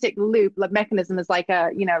cybernetic loop, like mechanism, is like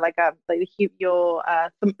the thermostat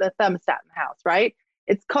in the house, right?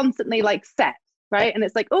 It's constantly like set, right? And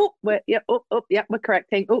it's like, we're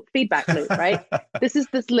correcting, feedback loop, right? This is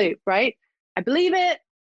this loop, right? I believe it,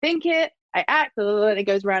 think it, I act, and it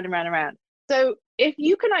goes round and round and round. So if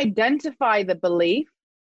you can identify the belief,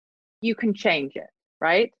 you can change it,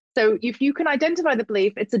 right? So if you can identify the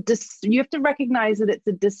belief, you have to recognize that it's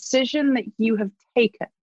a decision that you have taken,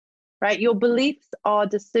 right? Your beliefs are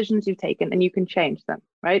decisions you've taken, and you can change them,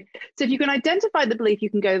 right? So if you can identify the belief, you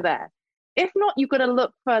can go there. If not, you've got to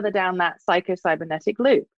look further down that psychocybernetic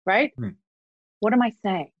loop, right? What am I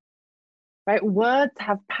saying, right? Words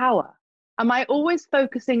have power. Am I always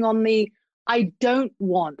focusing on the I don't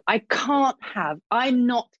want, I can't have, I'm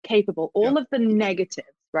not capable, all of the negatives,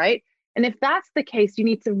 right? And if that's the case, you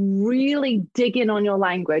need to really dig in on your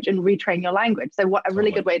language and retrain your language. So what a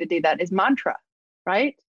really good way to do that is mantra,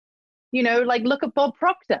 right? Like look at Bob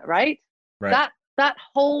Proctor, right? That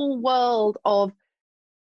whole world of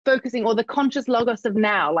focusing, or the conscious logos of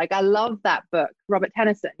now. Like I love that book, Robert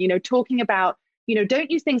Tennyson, talking about,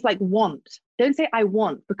 don't use things like want. Don't say I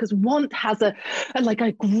want, because want has a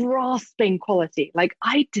grasping quality. Like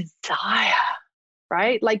I desire,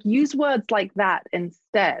 right? Like use words like that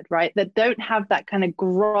instead, right? That don't have that kind of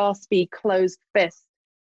graspy, closed fist,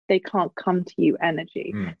 they can't come to you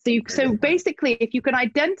energy. So basically, if you can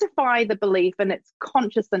identify the belief and it's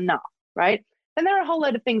conscious enough, right? Then there are a whole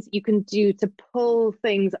load of things that you can do to pull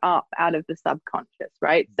things up out of the subconscious,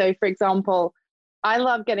 right? So for example, I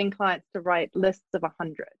love getting clients to write lists of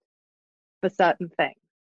 100 for certain things,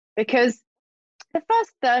 because the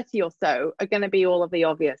first 30 or so are going to be all of the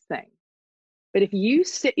obvious things. But if you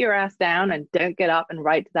sit your ass down and don't get up and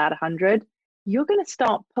write to that 100, you're going to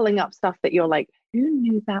start pulling up stuff that you're like, who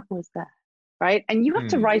knew that was there, right? And you have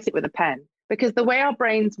to write it with a pen, because the way our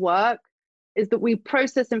brains work is that we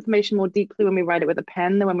process information more deeply when we write it with a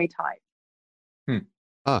pen than when we type.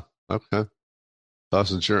 Okay.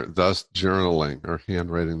 Thus journaling, or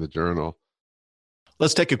handwriting the journal.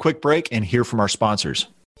 Let's take a quick break and hear from our sponsors.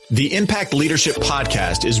 The Impact Leadership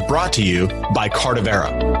Podcast is brought to you by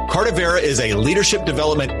Cardivera. Cardivera is a leadership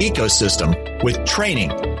development ecosystem with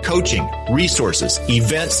training, coaching, resources,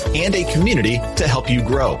 events, and a community to help you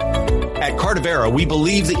grow. At Cardivera, we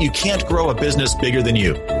believe that you can't grow a business bigger than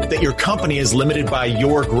you, that your company is limited by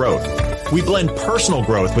your growth. We blend personal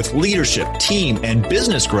growth with leadership, team, and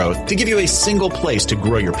business growth to give you a single place to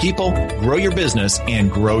grow your people, grow your business,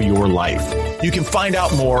 and grow your life. You can find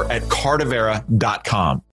out more at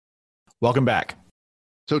cardivera.com. Welcome back.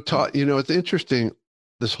 So, Todd, it's interesting.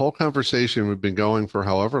 This whole conversation, we've been going for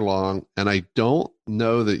however long, and I don't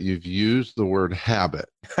know that you've used the word habit.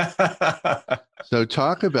 So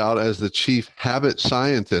talk about, as the chief habit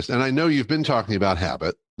scientist, and I know you've been talking about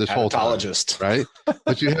habit this whole time, right?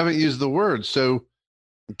 But you haven't used the word. So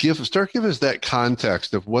give us that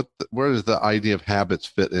context of where does the idea of habits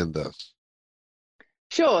fit in this?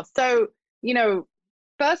 Sure. So,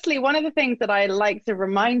 firstly, one of the things that I like to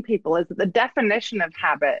remind people is that the definition of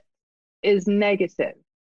habit is negative,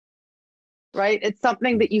 right? It's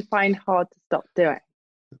something that you find hard to stop doing,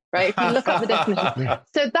 right? If you look up the definition.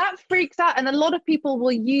 So that freaks out. And a lot of people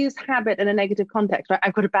will use habit in a negative context, right?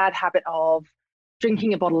 I've got a bad habit of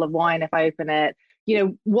drinking a bottle of wine if I open it,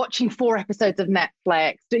 watching 4 episodes of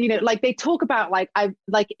Netflix, like they talk about in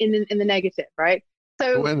the negative, right?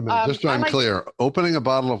 So wait a minute, just so I'm clear, opening a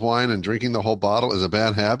bottle of wine and drinking the whole bottle is a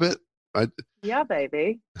bad habit? Yeah,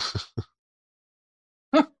 baby.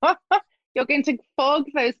 You're going to fog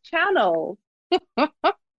those channels.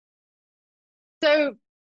 So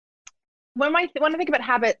when I think about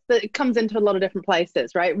habits, it comes into a lot of different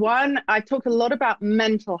places, right? One, I talked a lot about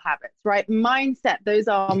mental habits, right? Mindset, those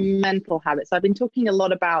are mental habits. So I've been talking a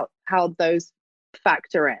lot about how those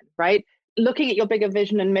factor in, right? Looking at your bigger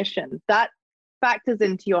vision and mission, that factors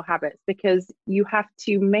into your habits because you have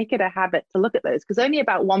to make it a habit to look at those, because only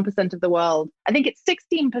about 1% of the world, I think it's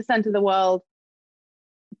 16% of the world,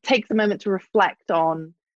 takes a moment to reflect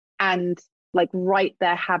on and like write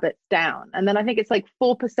their habits down. And then I think it's like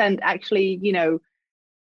 4% actually,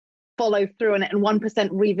 follow through on it, and 1%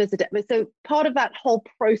 revisit it. But so part of that whole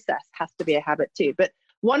process has to be a habit too. But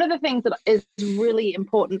one of the things that is really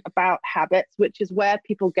important about habits, which is where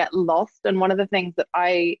people get lost, and one of the things that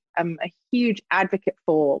I am a huge advocate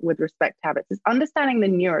for with respect to habits, is understanding the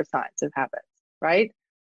neuroscience of habits, right?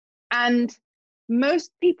 And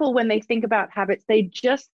most people, when they think about habits, they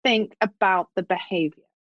just think about the behavior,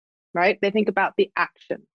 right? They think about the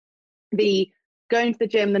action, the going to the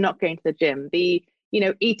gym, the not going to the gym, the,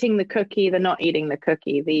 eating the cookie, the not eating the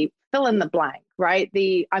cookie, the fill in the blank, right?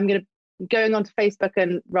 The going onto Facebook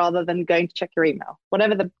and rather than going to check your email,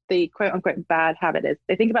 whatever the quote unquote bad habit is,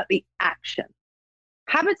 they think about the action.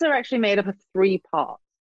 Habits are actually made up of 3 parts: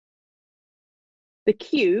 the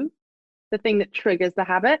cue, the thing that triggers the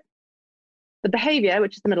habit; the behavior,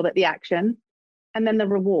 which is the middle bit, the action; and then the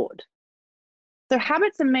reward. So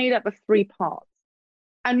habits are made up of 3 parts.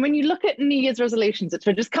 And when you look at New Year's resolutions, which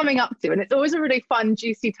we're just coming up to, and it's always a really fun,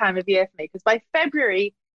 juicy time of year for me, because by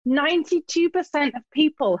February, 92% of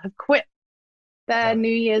people have quit their New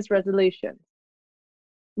Year's resolutions.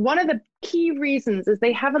 One of the key reasons is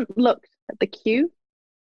they haven't looked at the cue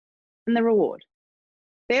and the reward.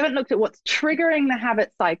 They haven't looked at what's triggering the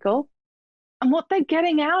habit cycle and what they're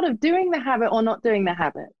getting out of doing the habit or not doing the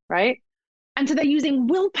habit, right? And so they're using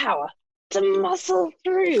willpower to muscle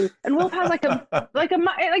through. And willpower is like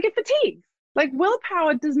a fatigue. Like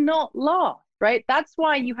willpower does not last, right? That's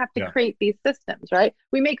why you have to create these systems, right?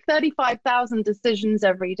 We make 35,000 decisions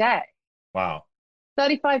every day. Wow.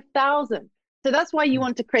 35,000. So that's why you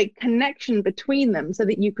want to create connection between them so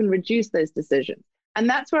that you can reduce those decisions. And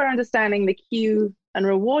that's where understanding the cue and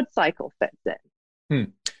reward cycle fits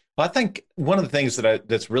in. Well, I think one of the things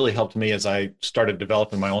that's really helped me as I started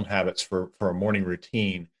developing my own habits for a morning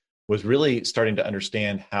routine was really starting to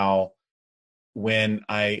understand how when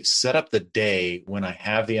I set up the day, when I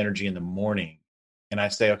have the energy in the morning and I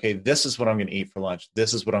say, okay, this is what I'm going to eat for lunch,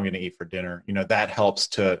 this is what I'm going to eat for dinner, that helps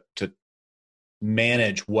to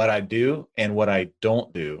manage what I do and what I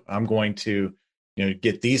don't do. I'm going to,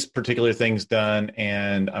 get these particular things done,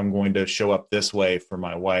 and I'm going to show up this way for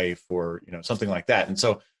my wife, or, something like that. And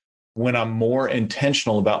so when I'm more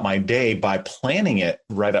intentional about my day by planning it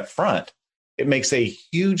right up front, it makes a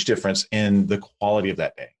huge difference in the quality of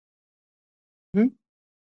that day. Mm-hmm.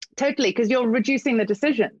 Totally, because you're reducing the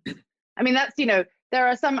decision. I mean, that's, there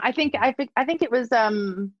are some, I think it was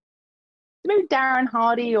maybe Darren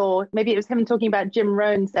Hardy, or maybe it was him talking about Jim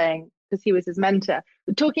Rohn saying, because he was his mentor,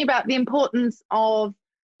 talking about the importance of,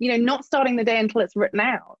 not starting the day until it's written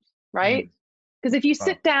out, right? Because if you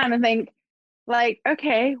sit down and think like,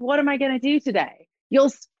 okay, what am I going to do today?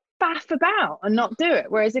 You'll faff about and not do it.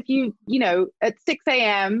 Whereas if you, at 6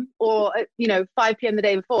 a.m. or at, 5 p.m. the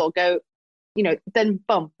day before, go, then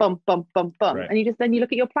bump. Right. And then you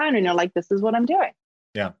look at your plan and you're like, this is what I'm doing.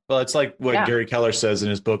 Yeah. Well, it's like what Gary Keller says in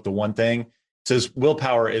his book, The One Thing. It says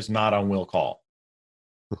willpower is not on will call.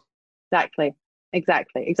 Exactly.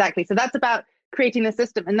 So that's about creating the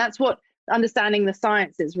system. And that's what understanding the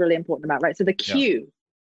science is really important about, right? So the cue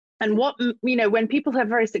and what, when people have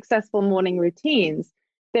very successful morning routines,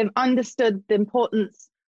 they've understood the importance.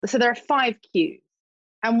 So there are 5 cues.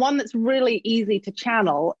 And one that's really easy to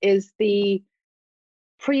channel is the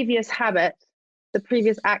previous habit, the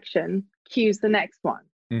previous action cues the next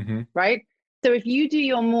one, right? So if you do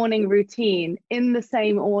your morning routine in the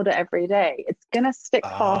same order every day, it's going to stick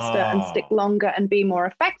faster and stick longer and be more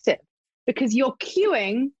effective because you're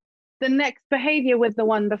cueing the next behavior with the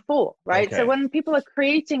one before, right? Okay. So when people are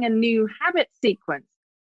creating a new habit sequence,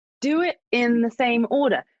 do it in the same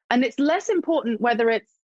order. And it's less important whether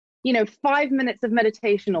it's, 5 minutes of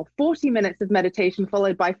meditation or 40 minutes of meditation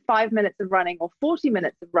followed by 5 minutes of running, or 40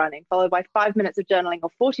 minutes of running followed by 5 minutes of journaling,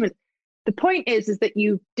 or 40 minutes. The point is that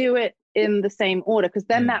you do it in the same order, because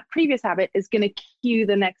then that previous habit is going to cue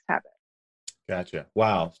the next habit. Gotcha.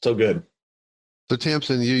 Wow. So good. So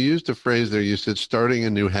Tamsen, you used a phrase there. You said starting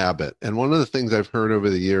a new habit. And one of the things I've heard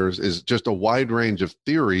over the years is just a wide range of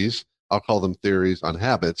theories. I'll call them theories on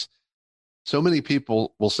habits. So many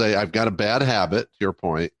people will say, I've got a bad habit, to your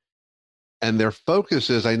point, and their focus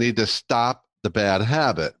is, I need to stop the bad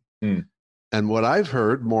habit. And what I've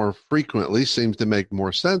heard more frequently seems to make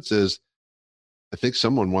more sense is, I think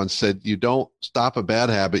someone once said, you don't stop a bad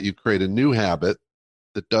habit, you create a new habit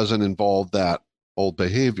that doesn't involve that old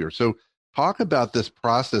behavior. So talk about this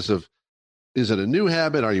process of, is it a new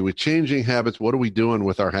habit? Are you changing habits? What are we doing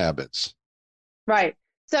with our habits? Right.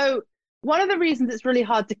 So one of the reasons it's really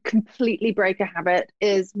hard to completely break a habit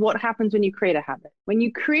is what happens when you create a habit. When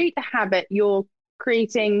you create a habit, you're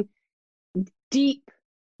creating deep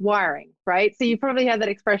wiring, right? So you probably heard that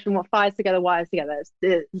expression, what fires together, wires together.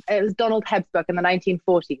 It was Donald Hebb's book in the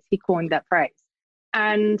 1940s. He coined that phrase.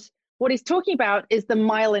 And what he's talking about is the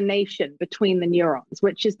myelination between the neurons,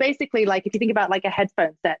 which is basically like, if you think about like a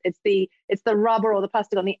headphone set, it's the rubber or the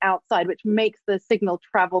plastic on the outside, which makes the signal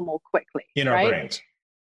travel more quickly. In our brains.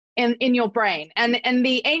 In your brain. And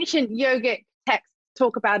the ancient yogic texts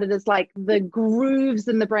talk about it as like the grooves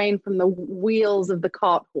in the brain from the wheels of the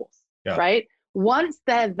cart horse, right? Once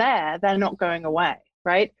they're there, they're not going away,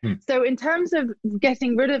 right? So in terms of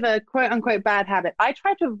getting rid of a quote unquote bad habit, I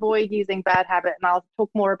try to avoid using bad habit, and I'll talk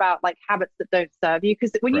more about like habits that don't serve you,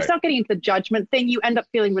 because when you start getting into the judgment thing, you end up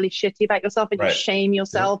feeling really shitty about yourself, and you shame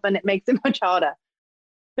yourself, and it makes it much harder.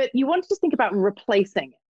 But you want to just think about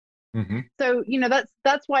replacing it. So,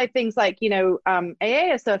 that's why things like, AA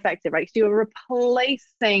are so effective, right? So you're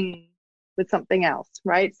replacing with something else,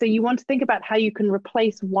 right? So you want to think about how you can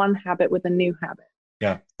replace one habit with a new habit.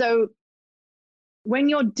 Yeah. So when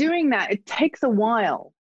you're doing that, it takes a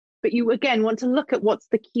while, but you, again, want to look at what's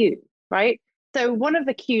the cue, right? So one of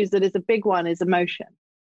the cues that is a big one is emotion,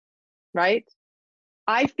 right?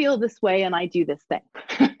 I feel this way and I do this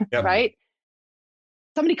thing, right?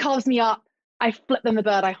 Somebody calls me up, I flip them the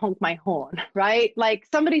bird, I honk my horn, right? Like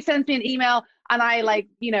somebody sends me an email and I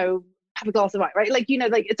have a glass of wine, right?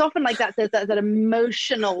 It's often like that. There's that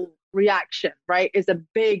emotional reaction, right? Is a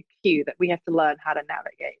big cue that we have to learn how to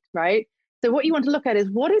navigate, right? So what you want to look at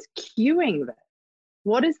is, what is cueing this?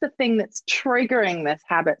 What is the thing that's triggering this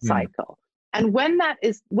habit cycle? And when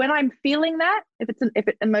I'm feeling that, if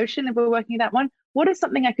it's emotion, if we're working that one, what is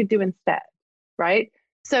something I could do instead, right?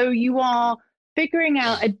 So you are figuring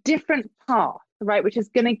out a different path, right? Which is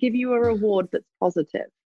going to give you a reward that's positive.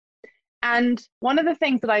 And one of the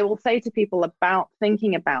things that I will say to people about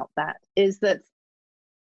thinking about that is that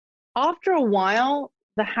after a while,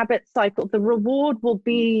 the habit cycle, the reward will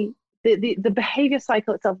be, the behavior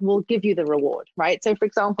cycle itself will give you the reward, right? So for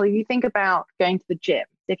example, if you think about going to the gym,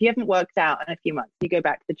 if you haven't worked out in a few months, you go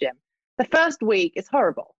back to the gym. The first week is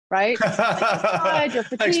horrible, right? You're tired, you're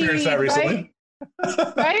fatigued, I experienced that recently.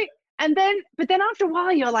 Right? But then after a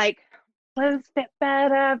while, you're like, clothes fit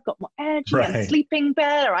better, I've got more energy, I'm sleeping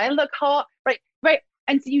better, I look hot, right?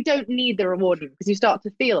 And so you don't need the reward because you start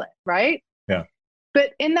to feel it, right? Yeah.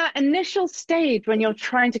 But in that initial stage, when you're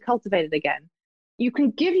trying to cultivate it again, you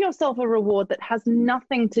can give yourself a reward that has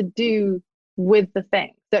nothing to do with the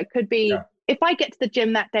thing. So it could be, if I get to the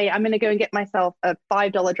gym that day, I'm going to go and get myself a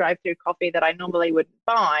 $5 drive-through coffee that I normally wouldn't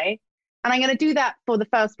buy. And I'm going to do that for the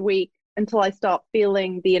first week until I start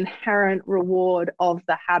feeling the inherent reward of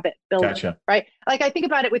the habit building, right? Like I think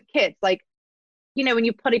about it with kids, like, when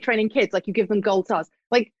you potty training kids, like you give them gold stars.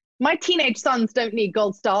 Like my teenage sons don't need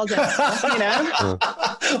gold stars anymore,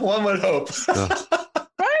 One would hope.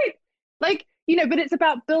 Right? Like, but it's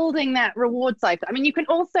about building that reward cycle. I mean, you can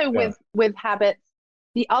also with habits,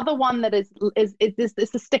 the other one that is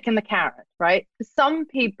the stick and the carrot, right? For some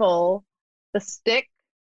people, the stick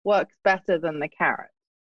works better than the carrot.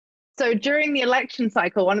 So during the election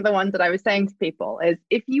cycle, one of the ones that I was saying to people is,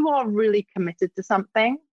 if you are really committed to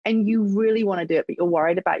something and you really want to do it, but you're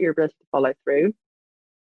worried about your ability to follow through,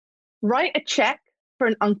 write a check for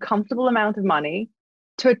an uncomfortable amount of money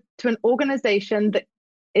to an organization that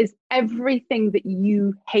is everything that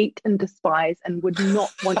you hate and despise and would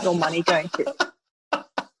not want your money going to.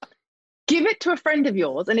 Give it to a friend of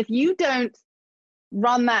yours. And if you don't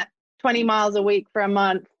run that 20 miles a week for a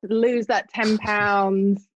month, lose that 10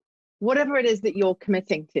 pounds, whatever it is that you're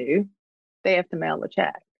committing to, they have to mail the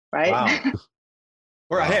check, right? Wow.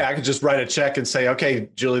 Or hey, I could just write a check and say, okay,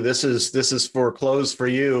 Julie, this is for clothes for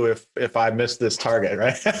you if I miss this target,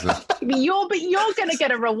 right? but you're going to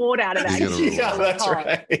get a reward out of that. Yeah, that's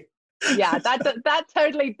right. Yeah, that's a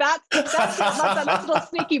little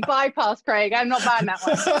sneaky bypass, Craig. I'm not buying that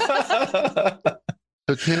one.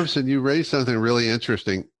 So Tamsin, you raised something really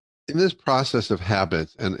interesting. In this process of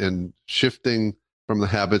habits and shifting from the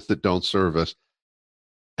habits that don't serve us,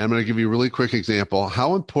 I'm going to give you a really quick example.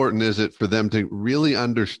 How important is it for them to really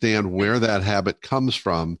understand where that habit comes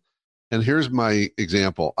from? And here's my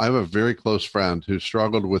example. I have a very close friend who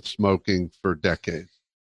struggled with smoking for decades.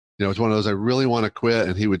 It's one of those, I really want to quit,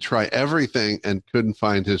 and he would try everything and couldn't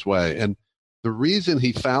find his way. And the reason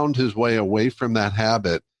he found his way away from that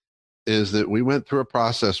habit is that we went through a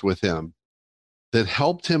process with him that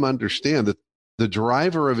helped him understand that the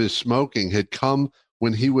driver of his smoking had come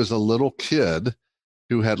when he was a little kid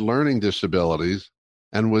who had learning disabilities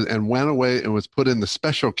and went away and was put in the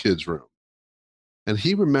special kids room. And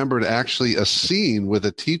he remembered actually a scene with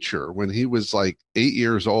a teacher when he was like 8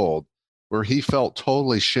 years old, where he felt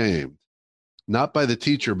totally shamed, not by the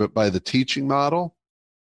teacher, but by the teaching model.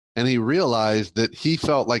 And he realized that he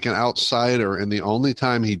felt like an outsider. And the only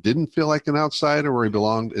time he didn't feel like an outsider where he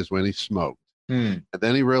belonged is when he smoked. And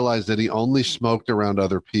then he realized that he only smoked around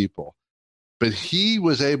other people. But he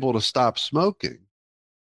was able to stop smoking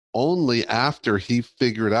only after he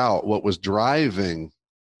figured out what was driving.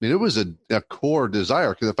 I mean, it was a core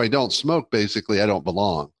desire, because if I don't smoke, basically I don't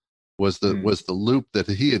belong, was the loop that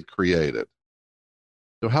he had created.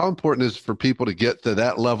 So how important is it for people to get to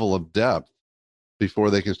that level of depth before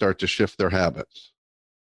they can start to shift their habits?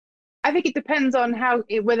 I think it depends on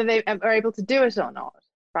whether they are able to do it or not,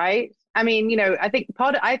 right? I mean, I think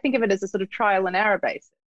I think of it as a sort of trial and error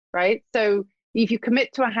basis, right? So if you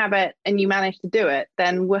commit to a habit and you manage to do it,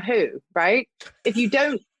 then woohoo, right? If you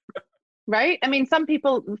don't, right? I mean, some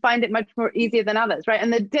people find it much more easier than others, right?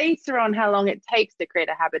 And the data on how long it takes to create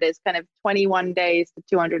a habit is kind of 21 days to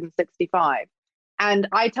 265. And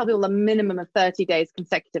I tell people a minimum of 30 days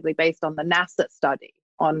consecutively based on the NASA study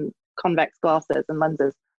on convex glasses and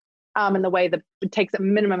lenses, and the way that it takes a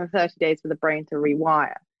minimum of 30 days for the brain to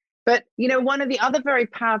rewire. But, one of the other very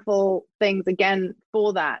powerful things, again,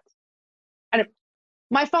 for that, and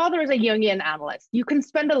my father is a Jungian analyst. You can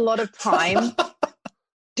spend a lot of time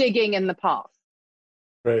digging in the past.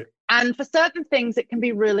 Right. And for certain things, it can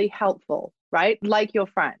be really helpful, right? Like your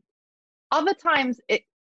friend. Other times, it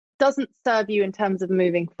doesn't serve you in terms of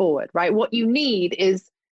moving forward, right? What you need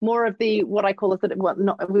is more of what I call the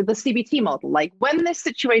CBT model. Like, when this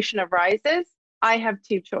situation arises, I have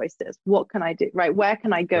two choices. What can I do, right? Where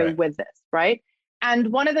can I go with this, right?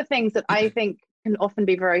 And one of the things that I think can often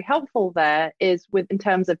be very helpful there is in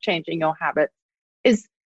terms of changing your habits, is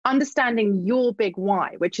understanding your big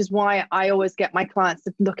why, which is why I always get my clients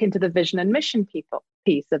to look into the vision and mission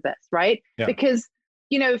piece of this, right? Yeah. Because,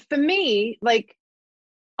 for me, like,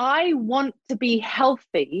 I want to be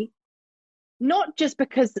healthy, not just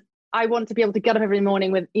because I want to be able to get up every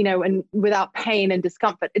morning with, and without pain and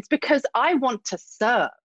discomfort. It's because I want to serve.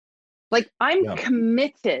 Like, I'm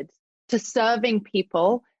committed to serving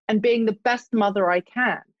people and being the best mother I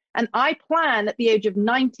can. And I plan at the age of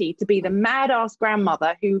 90 to be the mad-ass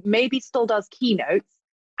grandmother who maybe still does keynotes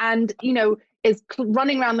and, is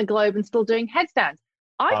running around the globe and still doing headstands.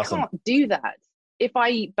 I can't do that if I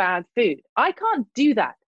eat bad food. I can't do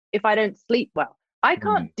that if I don't sleep well. I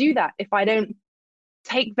can't do that if I don't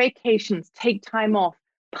take vacations, take time off,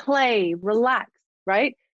 play, relax,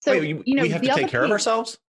 right? So, we have to take care of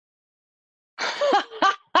ourselves? Right.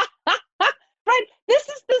 This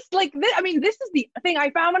is the thing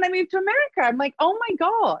I found when I moved to America. I'm like, oh my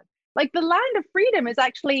God. Like, the land of freedom is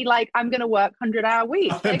actually like, I'm going to work 100-hour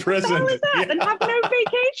weeks. Like, what the hell is that? Yeah. And have no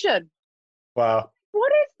vacation. Wow.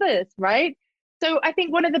 What is this, right? So I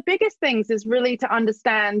think one of the biggest things is really to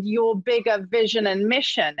understand your bigger vision and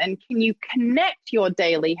mission. And can you connect your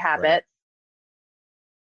daily habits?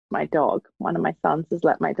 Right. One of my sons has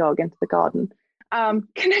let my dog into the garden.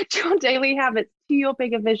 Connect your daily habits to your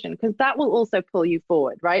bigger vision, because that will also pull you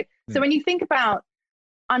forward, right? So when you think about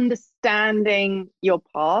understanding your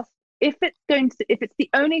past, if it's the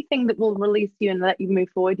only thing that will release you and let you move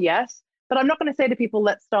forward, yes. But I'm not going to say to people,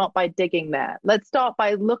 let's start by digging there. Let's start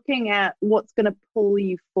by looking at what's going to pull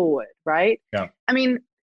you forward, right? Yeah. I mean,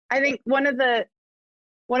 I think one of the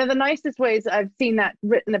nicest ways I've seen that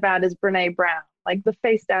written about is Brene Brown, like the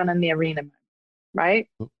face down in the arena moment, right?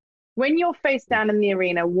 When you're face down in the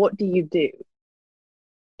arena, what do?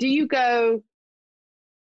 Do you go,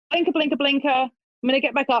 blinker, blinker, blinker, I'm going to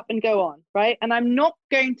get back up and go on, right? And I'm not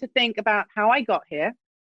going to think about how I got here,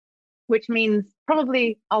 which means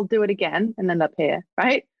probably I'll do it again and end up here,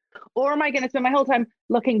 right? Or am I going to spend my whole time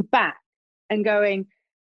looking back and going,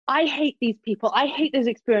 I hate these people, I hate those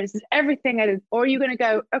experiences, everything I did? Or are you going to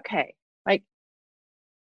go, okay, like,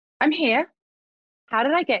 I'm here. How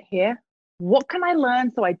did I get here? What can I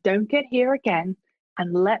learn so I don't get here again?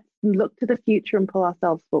 And let's look to the future and pull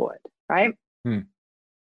ourselves forward, right?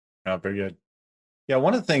 Oh, very good. Yeah,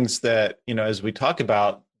 one of the things that, as we talk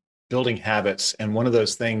about building habits, and one of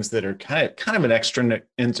those things that are kind of an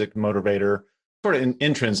extrinsic motivator, sort of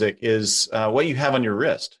intrinsic, is what you have on your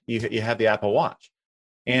wrist. You have the Apple Watch,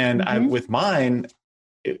 and with mine,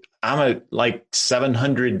 I'm at like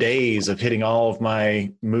 700 days of hitting all of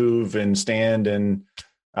my move and stand and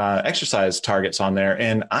exercise targets on there,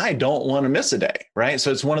 and I don't want to miss a day, right?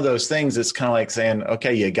 So it's one of those things that's kind of like saying,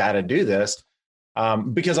 okay, you got to do this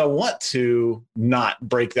because I want to not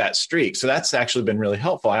break that streak. So that's actually been really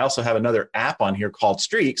helpful. I also have another app on here called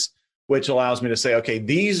Streaks, which allows me to say, okay,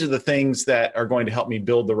 these are the things that are going to help me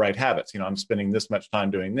build the right habits. I'm spending this much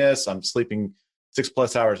time doing this. I'm sleeping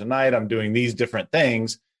 6+ hours a night. I'm doing these different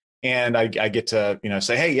things. And I get to,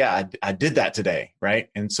 say, hey, yeah, I did that today, right?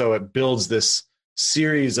 And so it builds this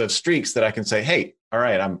series of streaks that I can say, hey, all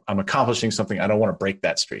right, I'm accomplishing something. I don't want to break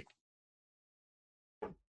that streak.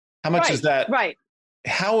 How much is that? Right.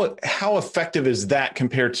 How effective is that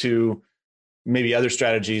compared to maybe other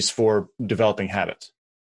strategies for developing habits?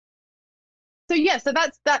 So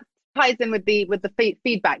that ties in with the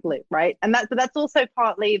feedback loop, right? And that's also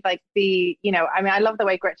partly like I love the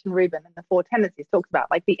way Gretchen Rubin in the 4 Tendencies talks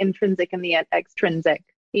about like the intrinsic and the extrinsic,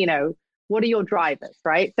 what are your drivers,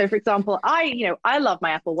 right? So for example, I love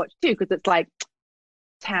my Apple Watch too, because it's like,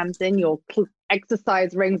 Tamsin, your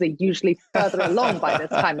exercise rings are usually further along by this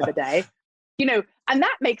time of the day, and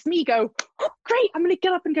that makes me go, oh, great, I'm going to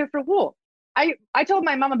get up and go for a walk. I told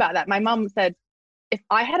my mum about that. My mum said, if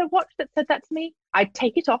I had a watch that said that to me, I'd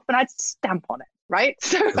take it off and I'd stamp on it, right?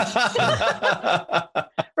 So,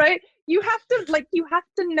 right? You have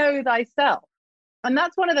to know thyself. And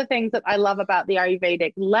that's one of the things that I love about the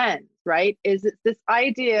Ayurvedic lens, right? Is it's this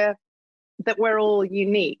idea that we're all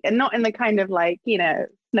unique, and not in the kind of like,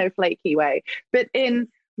 snowflakey way, but in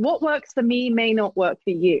what works for me may not work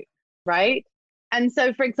for you, right? And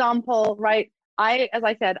so, for example, right, as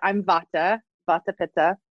I said, I'm Vata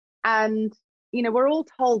Pitta, and we're all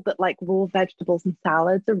told that like raw vegetables and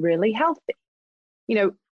salads are really healthy.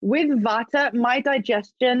 With Vata, my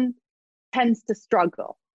digestion tends to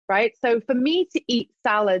struggle, right? So for me to eat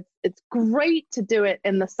salads, it's great to do it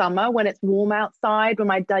in the summer when it's warm outside, when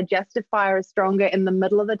my digestive fire is stronger, in the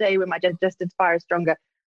middle of the day when my digestive fire is stronger.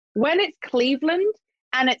 When it's Cleveland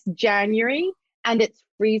and it's January and it's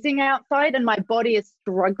freezing outside and my body is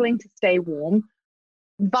struggling to stay warm,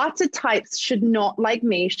 Vata types should not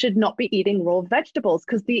be eating raw vegetables,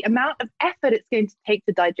 because the amount of effort it's going to take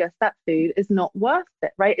to digest that food is not worth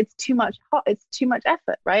it, right? It's too much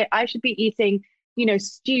effort, right? I should be eating,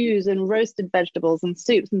 stews and roasted vegetables and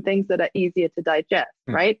soups and things that are easier to digest,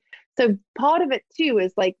 right? So part of it too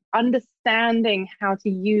is like understanding how to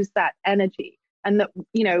use that energy, and that,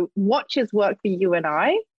 watches work for you and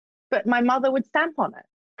I, but my mother would stamp on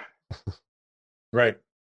it. Right.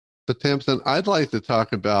 But Tamsin, I'd like to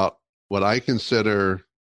talk about what I consider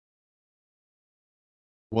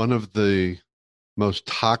one of the most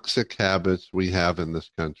toxic habits we have in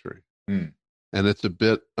this country. And it's a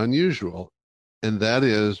bit unusual, and that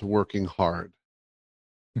is working hard.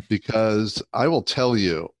 Because I will tell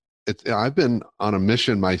you, I've been on a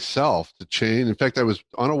mission myself to change. In fact, I was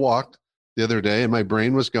on a walk the other day and my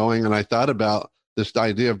brain was going, and I thought about this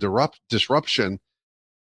idea of disruption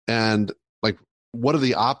and like, what are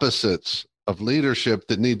the opposites of leadership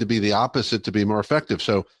that need to be the opposite to be more effective?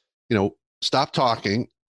 So, stop talking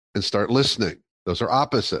and start listening. Those are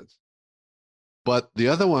opposites. But the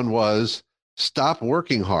other one was stop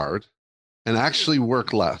working hard and actually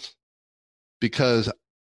work less. Because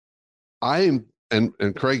and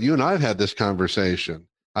Craig, you and I have had this conversation.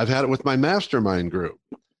 I've had it with my mastermind group.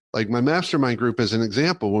 Like my mastermind group, as an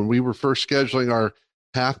example, when we were first scheduling our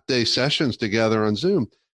half-day sessions together on Zoom,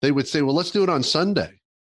 they would say, well, let's do it on Sunday.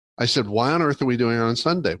 I said, why on earth are we doing it on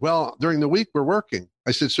Sunday? Well, during the week, we're working.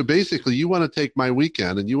 I said, so basically, you want to take my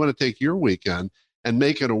weekend and you want to take your weekend and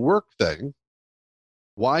make it a work thing.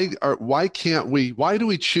 Why do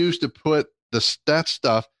we choose to put that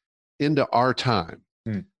stuff into our time?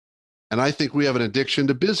 And I think we have an addiction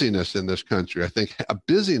to busyness in this country. I think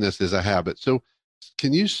busyness is a habit. So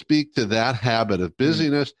can you speak to that habit of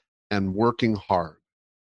busyness and working hard?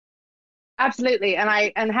 Absolutely.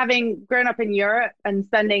 And having grown up in Europe and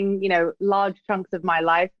spending, large chunks of my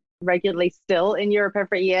life regularly still in Europe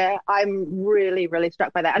every year, I'm really, really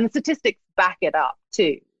struck by that. And the statistics back it up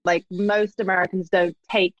too. Like most Americans don't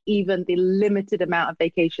take even the limited amount of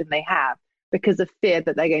vacation they have because of fear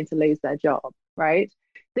that they're going to lose their job, right?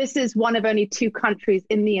 This is one of only 2 countries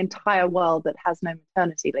in the entire world that has no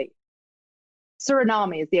maternity leave.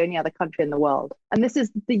 Suriname is the only other country in the world. And this is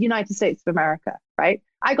the United States of America, right?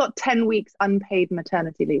 I got 10 weeks unpaid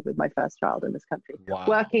maternity leave with my first child in this country,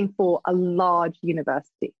 working for a large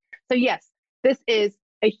university. So yes, this is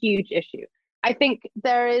a huge issue. I think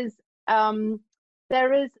there is, I'm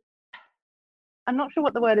not sure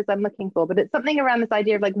what the word is I'm looking for, but it's something around this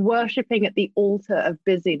idea of like worshiping at the altar of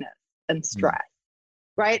busyness and stress,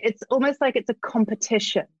 right? It's almost like it's a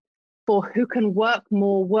competition. for who can work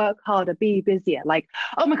more, work harder, be busier. Like,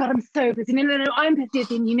 oh my God, I'm so busy. No, I'm busier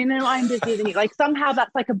than you. No, I'm busier than you. Like somehow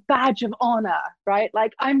that's like a badge of honor, right?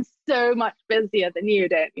 Like I'm so much busier than you,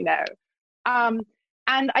 don't you know?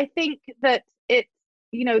 And I think that it's,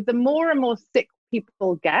 the more and more sick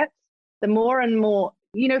people get, the more and more,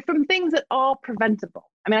 from things that are preventable.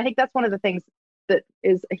 I mean, I think that's one of the things that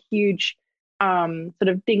is a huge sort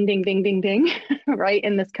of ding, ding, ding, ding, ding, right,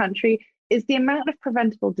 in this country, is the amount of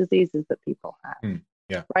preventable diseases that people have,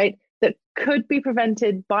 right, that could be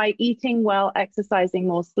prevented by eating well, exercising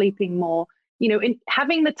more, sleeping more, in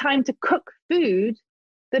having the time to cook food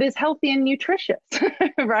that is healthy and nutritious,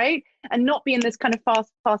 right, and not be in this kind of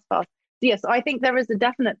fast. Yes, I think there is a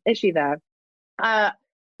definite issue there.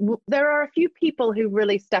 There are a few people who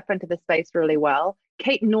really step into the space really well.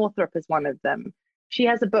 Kate Northrup is one of them. She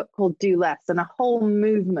has a book called Do Less and a whole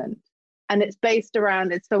movement. And it's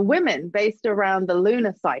for women, based around the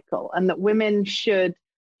lunar cycle, and that women should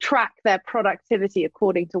track their productivity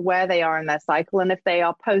according to where they are in their cycle. And if they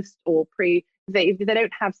are post or pre, if they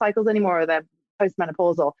don't have cycles anymore, or they're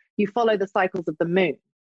postmenopausal, you follow the cycles of the moon,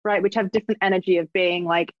 right? Which have different energy of being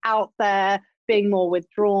like out there, being more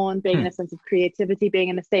withdrawn, being in a sense of creativity, being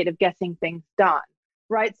in a state of getting things done,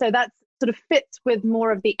 right? So that's sort of fits with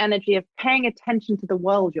more of the energy of paying attention to the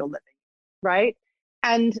world you're living, right?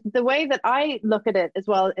 And the way that I look at it as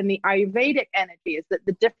well in the Ayurvedic energy is that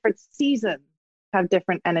the different seasons have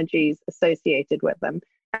different energies associated with them,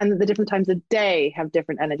 and that the different times of day have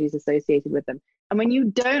different energies associated with them. And when you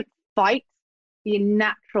don't fight the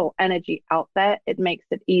natural energy out there, it makes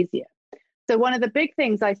it easier. So one of the big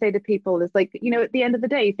things I say to people is like, at the end of the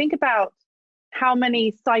day, think about how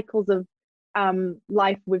many cycles of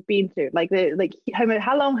life we've been through,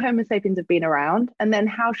 how long Homo sapiens have been around, and then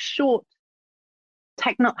how short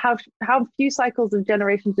how few cycles of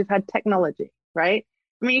generations we've had technology, right?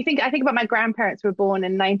 I mean, I think about my grandparents who were born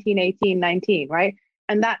in 1919, right?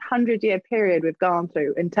 And that 100-year period we've gone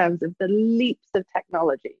through in terms of the leaps of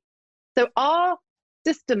technology. So our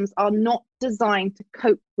systems are not designed to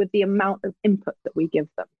cope with the amount of input that we give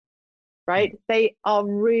them, right? They are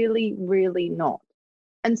really, really not.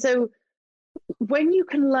 And so when you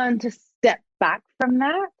can learn to step back from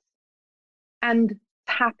that and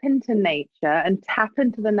tap into nature and tap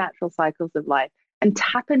into the natural cycles of life and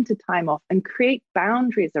tap into time off and create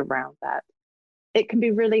boundaries around that, it can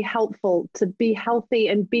be really helpful to be healthy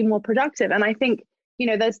and be more productive. And I think,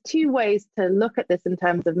 there's two ways to look at this in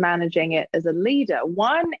terms of managing it as a leader.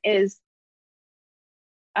 One is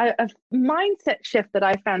a mindset shift that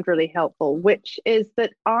I found really helpful, which is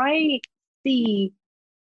that I see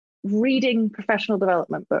reading professional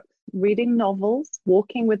development books, reading novels,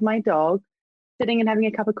 walking with my dog, sitting and having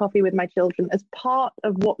a cup of coffee with my children as part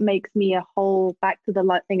of what makes me a whole, back to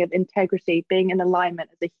the thing of integrity, being in alignment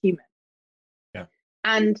as a human. Yeah.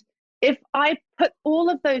 And if I put all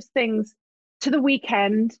of those things to the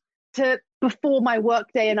weekend, to before my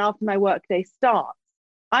workday and after my workday starts,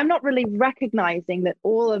 I'm not really recognizing that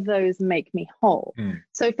all of those make me whole.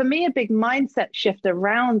 So for me, a big mindset shift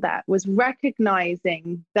around that was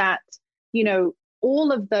recognizing that,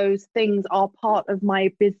 all of those things are part of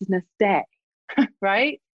my business day,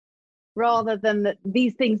 right? Rather than that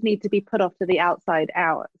these things need to be put off to the outside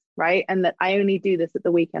hours, right? And that I only do this at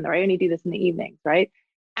the weekend, or I only do this in the evenings, right?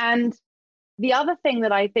 And the other thing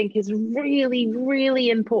that I think is really,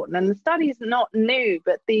 really important, and the study is not new,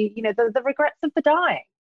 but the regrets of the dying,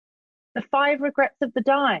 the 5 regrets of the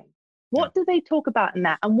dying. What do they talk about in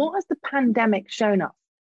that? And what has the pandemic shown us?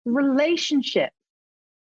 Relationships,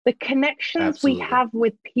 the connections we have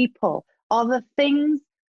with people are the things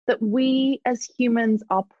that we as humans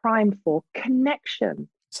are primed for. Connection.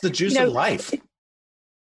 It's the juice of life.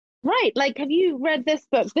 Right. Like, have you read this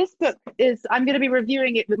book? This book is, I'm going to be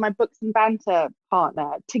reviewing it with my Books and Banter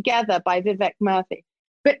partner, Together by Vivek Murthy.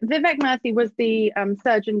 But Vivek Murthy was the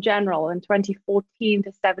Surgeon General in 2014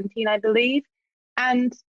 to 17, I believe.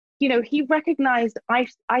 And, he recognized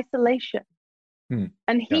isolation.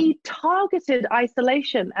 And he targeted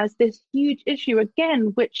isolation as this huge issue,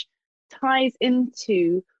 again, which ties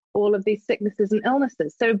into all of these sicknesses and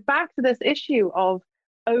illnesses. So back to this issue of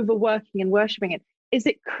overworking and worshiping it, is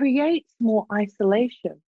it creates more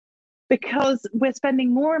isolation because we're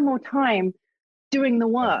spending more and more time doing the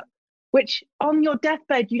work, which on your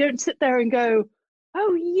deathbed, you don't sit there and go,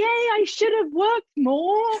 oh, yay, I should have worked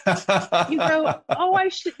more. You go, oh, I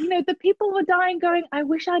should, the people were dying going, I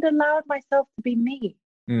wish I'd allowed myself to be me.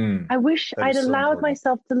 I wish I'd allowed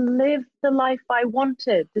myself to live the life I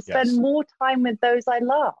wanted, to spend more time with those I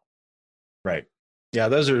love. Right. Yeah,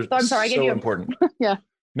 those are so important. Yeah.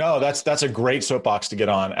 No, that's a great soapbox to get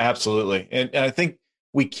on. Absolutely. And I think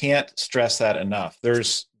we can't stress that enough.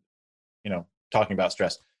 There's, talking about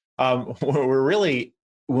stress. We're really,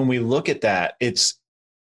 when we look at that, it's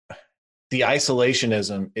the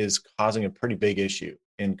isolationism is causing a pretty big issue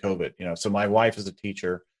in COVID. So my wife is a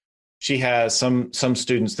teacher. She has some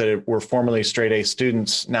students that were formerly straight A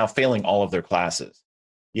students now failing all of their classes.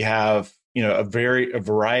 You have, a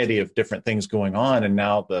variety of different things going on. And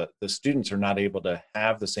now the students are not able to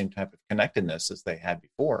have the same type of connectedness as they had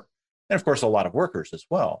before. And of course, a lot of workers as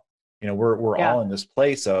well. We're all in this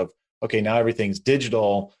place of, okay, now everything's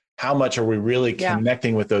digital. How much are we really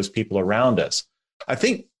connecting with those people around us? I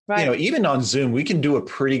think, even on Zoom, we can do a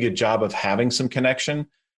pretty good job of having some connection,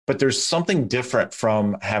 but there's something different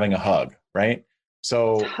from having a hug, right?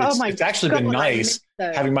 So it's actually been nice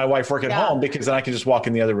having my wife work at home, because then I can just walk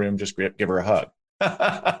in the other room, just give her a hug.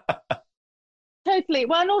 Totally.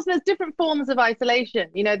 Well, and also there's different forms of isolation.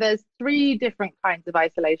 There's 3 different kinds of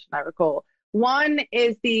isolation, I recall. One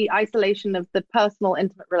is the isolation of the personal,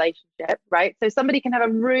 intimate relationship, right? So somebody can have a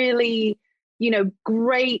really,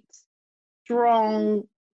 great, strong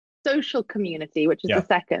social community, which is the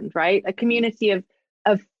second, right? A community of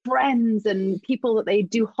friends and people that they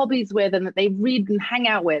do hobbies with and that they read and hang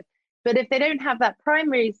out with. But if they don't have that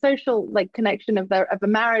primary social connection of a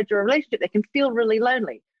marriage or a relationship, they can feel really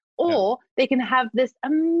lonely. Or they can have this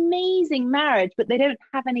amazing marriage, but they don't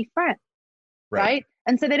have any friends, right?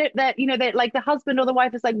 And so they like the husband or the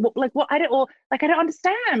wife is like what I don't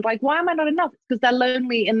understand. Like, why am I not enough? It's because they're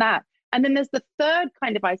lonely in that. And then there's the third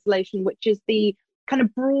kind of isolation, which is the kind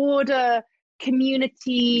of broader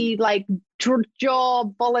community, like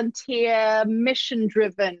job, volunteer, mission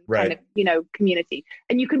driven kind of, community.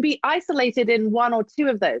 And you can be isolated in one or two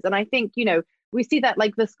of those. And I think, we see that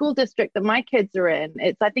like the school district that my kids are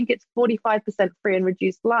in, I think it's 45% free and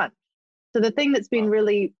reduced lunch. So the thing that's been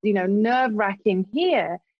really, nerve wracking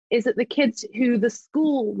here is that the kids who the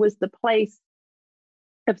school was the place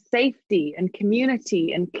of safety and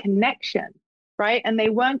community and connection, right? And they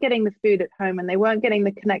weren't getting the food at home and they weren't getting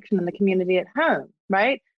the connection and the community at home,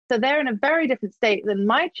 right? So they're in a very different state than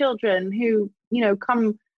my children who,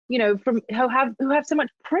 come, from who have so much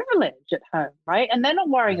privilege at home, right? And they're not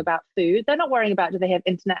worrying about food. They're not worrying about do they have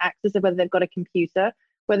internet access or whether they've got a computer,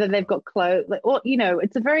 whether they've got clothes, or,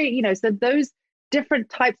 it's a very, so those different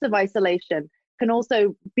types of isolation can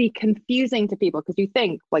also be confusing to people because you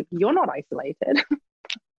think like you're not isolated.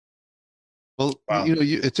 Well,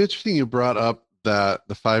 it's interesting you brought up that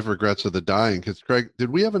the 5 regrets of the dying, because Craig, did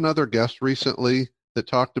we have another guest recently that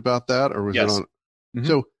talked about that, or was it on? Mm-hmm.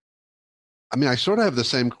 So, I sort of have the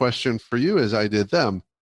same question for you as I did them.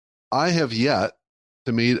 I have yet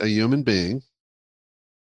to meet a human being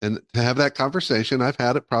and to have that conversation. I've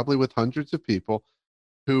had it probably with hundreds of people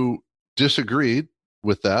who disagreed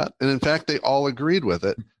with that. And in fact, they all agreed with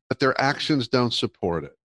it, but their actions don't support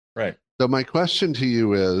it. Right. So my question to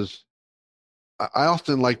you is, I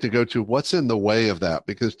often like to go to what's in the way of that,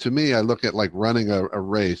 because to me, I look at like running a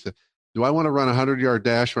race. Do I want to run a 100-yard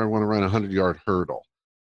dash or I want to run a 100-yard hurdle?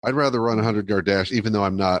 I'd rather run a 100-yard dash, even though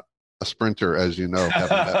I'm not a sprinter, as you know,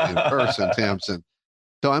 having met me in person, Tamsin.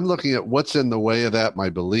 So I'm looking at what's in the way of that, my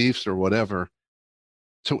beliefs or whatever.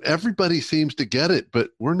 So everybody seems to get it, but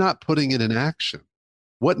we're not putting it in action.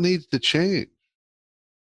 What needs to change?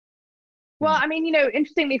 Well,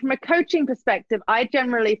 interestingly, from a coaching perspective, I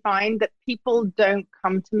generally find that people don't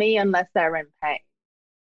come to me unless they're in pain.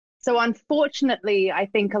 So unfortunately, I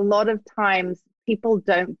think a lot of times people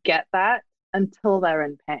don't get that until they're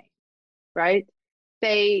in pain, right?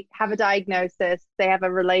 They have a diagnosis, they have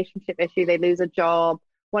a relationship issue, they lose a job,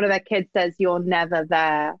 one of their kids says, you're never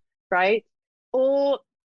there, right? Or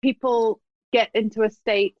people get into a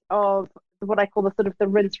state of what I call the sort of the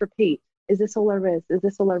rinse repeat. Is this all there is? Is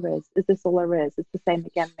this all there is? Is this all there is? It's the same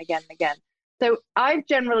again and again and again. So I've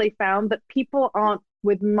generally found that people aren't,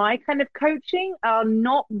 with my kind of coaching, are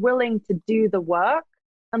not willing to do the work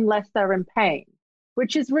unless they're in pain,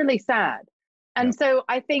 which is really sad. And so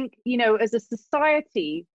I think, as a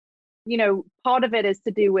society, part of it is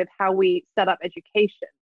to do with how we set up education,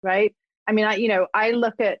 right? I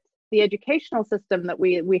look at the educational system that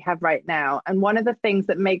we have right now. And one of the things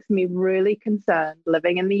that makes me really concerned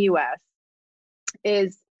living in the US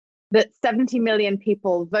is that 70 million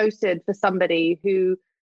people voted for somebody who,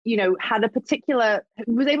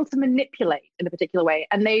 was able to manipulate in a particular way.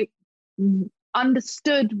 And they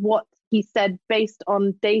understood what he said based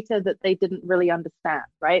on data that they didn't really understand,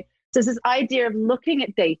 right? So it's this idea of looking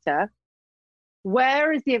at data,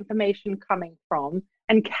 where is the information coming from,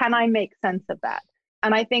 and can I make sense of that?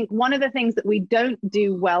 And I think one of the things that we don't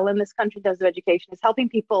do well in this country in terms of education is helping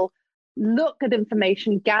people look at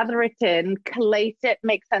information, gather it in, collate it,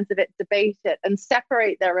 make sense of it, debate it, and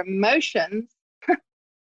separate their emotions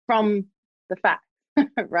from the facts,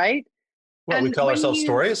 right? Well, we tell ourselves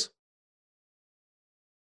stories?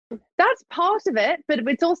 That's part of it, but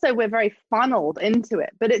it's also we're very funneled into it.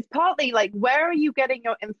 But it's partly like, where are you getting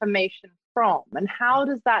your information from? And how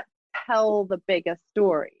does that tell the bigger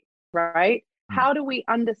story, right? How do we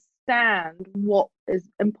understand what is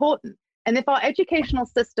important? And if our educational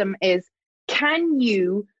system is, can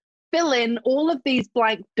you fill in all of these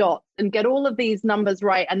blank dots and get all of these numbers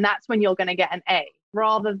right, and that's when you're going to get an A,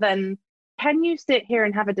 rather than, can you sit here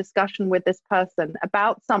and have a discussion with this person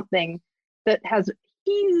about something that has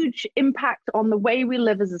huge impact on the way we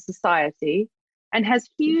live as a society and has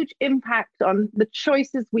huge impact on the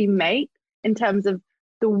choices we make in terms of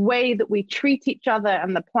the way that we treat each other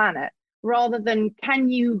and the planet, rather than, can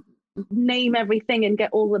you name everything and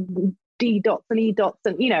get all the D dots and E dots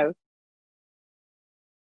and,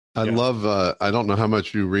 I love, I don't know how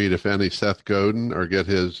much you read, if any, Seth Godin or get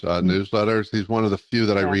his newsletters. He's one of the few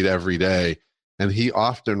that I read every day. And he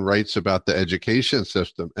often writes about the education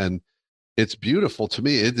system. And it's beautiful to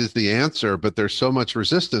me. It is the answer, but there's so much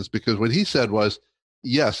resistance, because what he said was,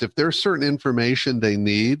 yes, if there's certain information they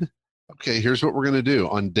need, okay, here's what we're going to do.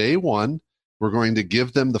 On day one, we're going to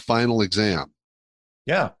give them the final exam.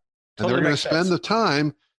 Yeah. Totally, and they're going to spend the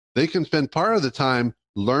time, they can spend part of the time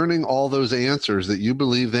learning all those answers that you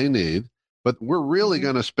believe they need, but we're really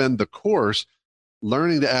going to spend the course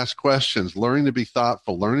learning to ask questions, learning to be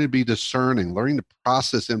thoughtful, learning to be discerning, learning to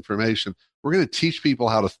process information. We're going to teach people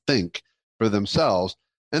how to think for themselves.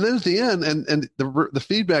 And then at the end, and the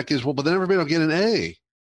feedback is, well, but then everybody will get an A.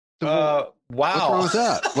 So, wow. What's wrong with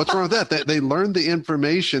that? What's wrong with that? They learned the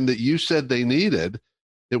information that you said they needed.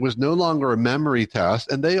 It was no longer a memory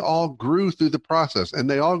test, and they all grew through the process, and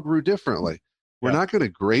they all grew differently. We're not going to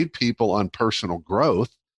grade people on personal growth.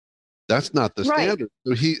 That's not the standard.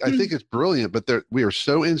 So I think it's brilliant, but we are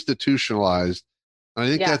so institutionalized. And I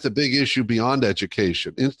think that's a big issue beyond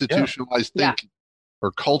education. Institutionalized thinking,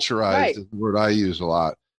 or culturized is the word I use a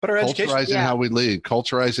lot. But our education, culturized in how we lead,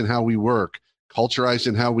 culturized in how we work, culturized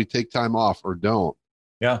in how we take time off or don't.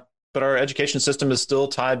 Yeah. But our education system is still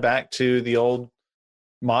tied back to the old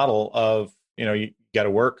model of, you got to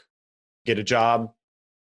work, get a job,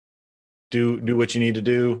 do what you need to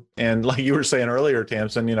do. And like you were saying earlier,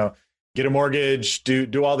 Tamsen, get a mortgage,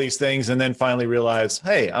 do all these things, and then finally realize,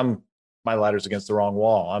 hey, my ladder's against the wrong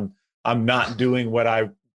wall. I'm not doing what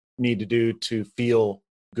I need to do to feel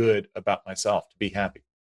good about myself, to be happy.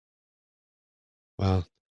 Well,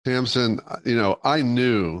 Tamsen, I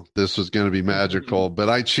knew this was going to be magical, but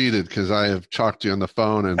I cheated because I have talked to you on the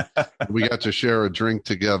phone, and we got to share a drink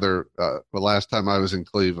together the last time I was in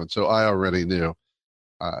Cleveland. So I already knew.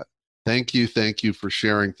 Thank you for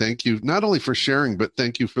sharing. Thank you not only for sharing, but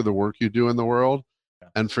thank you for the work you do in the world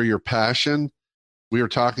and for your passion. We were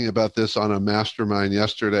talking about this on a mastermind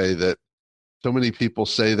yesterday, that so many people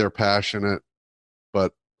say they're passionate,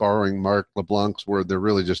 but borrowing Mark LeBlanc's word, they're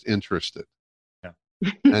really just interested.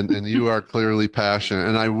 And you are clearly passionate.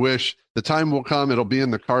 And I wish the time will come, it'll be in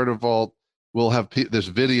the Carter Vault. We'll have this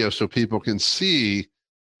video so people can see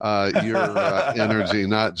your energy,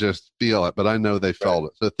 not just feel it, but I know they felt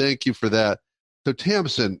it. So thank you for that. So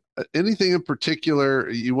Tamsen, anything in particular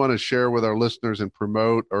you want to share with our listeners and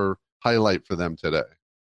promote or highlight for them today?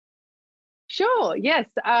 Sure. Yes.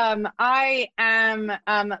 I am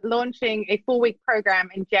launching a 4-week program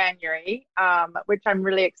in January, which I'm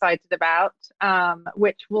really excited about,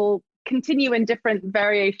 which will continue in different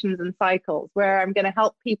variations and cycles, where I'm going to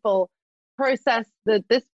help people process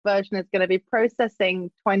this version is going to be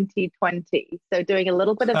processing 2020. So doing a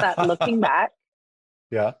little bit of that, looking back,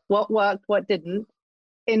 what worked, what didn't,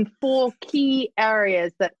 in 4 key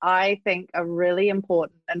areas that I think are really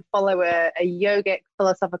important, and follow a yogic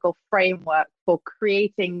philosophical framework for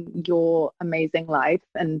creating your amazing life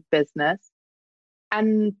and business,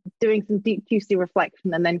 and doing some deep, juicy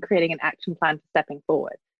reflection, and then creating an action plan for stepping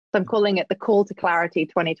forward. So I'm calling it the Call to Clarity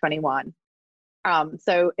 2021.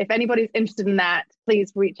 So if anybody's interested in that,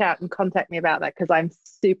 please reach out and contact me about that, because I'm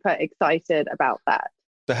super excited about that.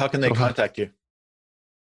 So how can they contact you?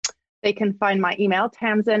 They can find my email,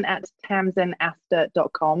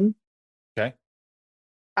 tamsen@tamsenaster.com. Okay.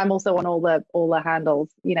 I'm also on all the handles,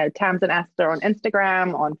 Tamsen Aster on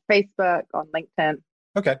Instagram, on Facebook, on LinkedIn.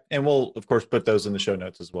 Okay. And we'll, of course, put those in the show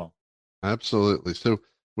notes as well. Absolutely. So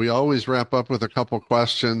we always wrap up with a couple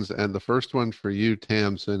questions. And the first one for you,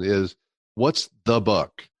 Tamsen, is what's the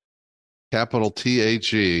book? Capital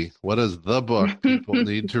THE. What is the book people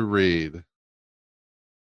need to read?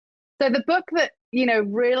 So the book that,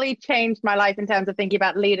 really changed my life in terms of thinking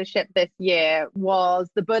about leadership this year was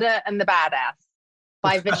The Buddha and the Badass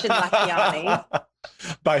by Vishen Lakhiani.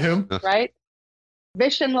 By whom? Right?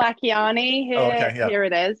 Vishen Lakhiani. Here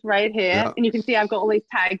it is, right here. Yeah. And you can see I've got all these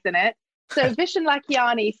tags in it. So Vishen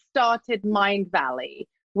Lakhiani started Mindvalley,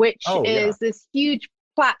 which is this huge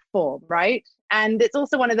platform, right? And it's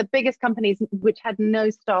also one of the biggest companies which had no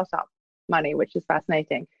startup money, which is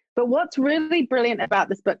fascinating. But what's really brilliant about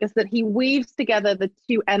this book is that he weaves together the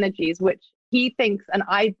two energies, which he thinks, and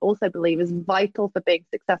I also believe, is vital for being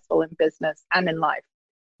successful in business and in life,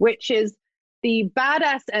 which is the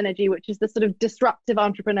badass energy, which is the sort of disruptive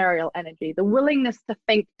entrepreneurial energy, the willingness to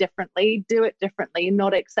think differently, do it differently,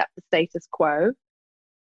 not accept the status quo.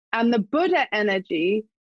 And the Buddha energy,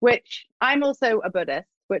 which I'm also a Buddhist,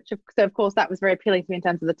 so of course that was very appealing to me in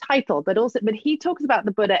terms of the title, but he talks about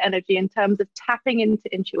the Buddha energy in terms of tapping into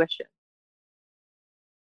intuition,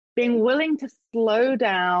 being willing to slow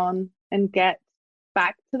down and get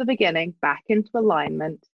back to the beginning, back into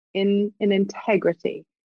alignment in integrity.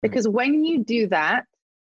 Because when you do that,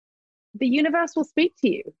 the universe will speak to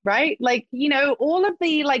you, right? Like, all of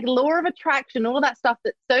the law of attraction, all that stuff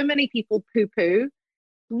that so many people poo-poo,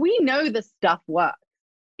 we know the stuff works.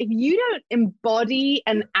 If you don't embody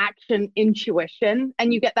and action intuition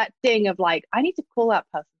and you get that ding of I need to call that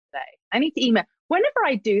person today, I need to email. Whenever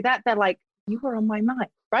I do that, they're like, you were on my mind,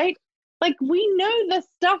 right? We know the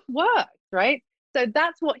stuff works, right? So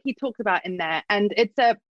that's what he talks about in there. And it's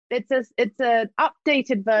an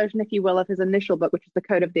updated version, if you will, of his initial book, which is The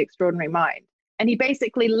Code of the Extraordinary Mind. And he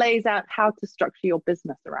basically lays out how to structure your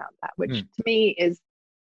business around that, which to me is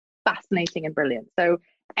fascinating and brilliant. So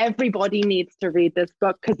everybody needs to read this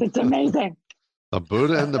book because it's amazing. The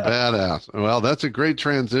Buddha and the Badass. Well, that's a great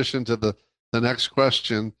transition to the next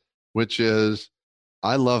question, which is,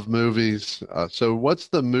 I love movies. So what's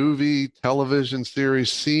the movie, television series,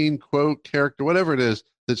 scene, quote, character, whatever it is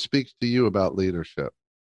that speaks to you about leadership?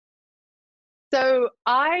 So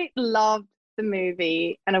I loved the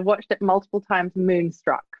movie, and I've watched it multiple times,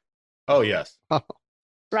 Moonstruck. Oh, yes.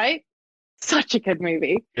 Right? Such a good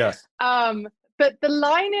movie. Yes. But the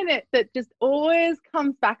line in it that just always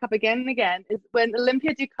comes back up again and again is when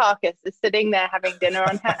Olympia Dukakis is sitting there having dinner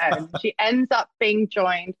on her own. She ends up being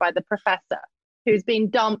joined by the professor, who's been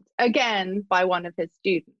dumped again by one of his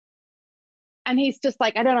students. And he's just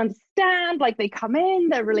like, I don't understand. They come in,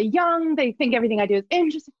 they're really young, they think everything I do is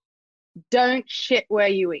interesting. Don't shit where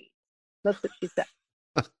you eat. That's what she said.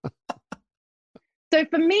 So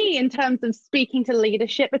for me, in terms of speaking to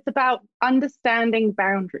leadership, it's about understanding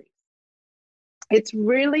boundaries. It's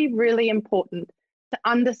really, really important to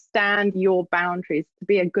understand your boundaries to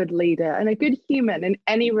be a good leader and a good human in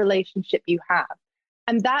any relationship you have.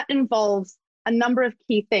 And that involves a number of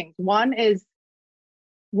key things. One is,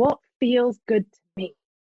 what feels good to me?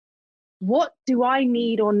 What do I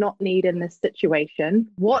need or not need in this situation?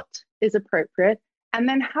 What is appropriate? And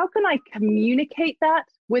then how can I communicate that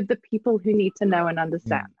with the people who need to know and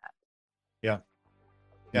understand that? Yeah.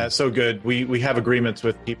 Yeah, it's so good. We have agreements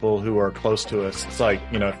with people who are close to us. It's like,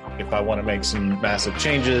 if I want to make some massive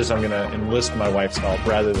changes, I'm going to enlist my wife's help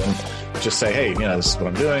rather than just say, hey, this is what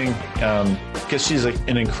I'm doing. Because she's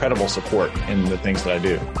an incredible support in the things that I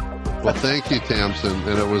do. Well, thank you, Tamsin.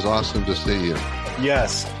 And it was awesome to see you.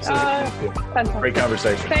 Yes. So fantastic. Great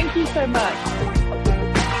conversation. Thank you so much.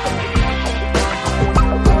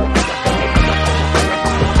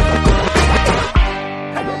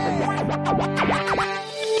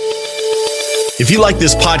 If you like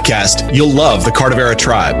this podcast, you'll love the Cardavera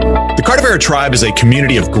Tribe. The Cardavera Tribe is a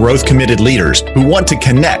community of growth-committed leaders who want to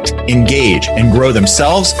connect, engage, and grow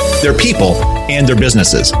themselves, their people, and their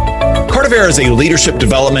businesses. Cardavera is a leadership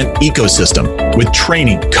development ecosystem with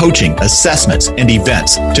training, coaching, assessments, and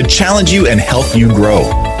events to challenge you and help you grow.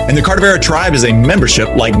 And the Cardavera Tribe is a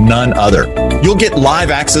membership like none other. You'll get live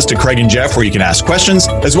access to Craig and Jeff where you can ask questions,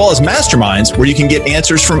 as well as masterminds where you can get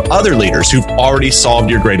answers from other leaders who've already solved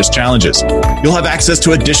your greatest challenges. You'll have access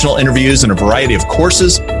to additional interviews and a variety of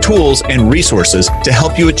courses, tools, and resources to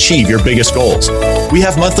help you achieve your biggest goals. We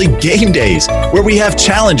have monthly game days where we have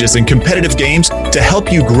challenges and competitive games to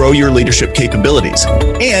help you grow your leadership capabilities.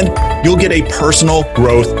 And you'll get a personal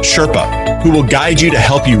growth Sherpa who will guide you to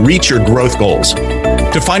help you reach your growth goals.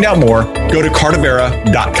 To find out more, go to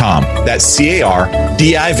cardavera.com. That's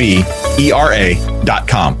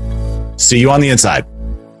CARDIVERA.com. See you on the inside.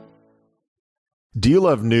 Do you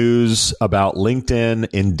love news about LinkedIn,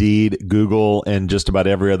 Indeed, Google, and just about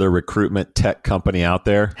every other recruitment tech company out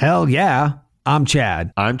there? Hell yeah. I'm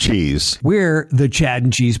Chad. I'm Cheese. We're the Chad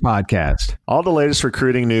and Cheese Podcast. All the latest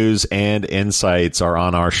recruiting news and insights are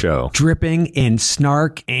on our show. Dripping in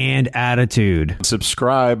snark and attitude.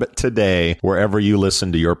 Subscribe today wherever you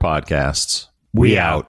listen to your podcasts. We out.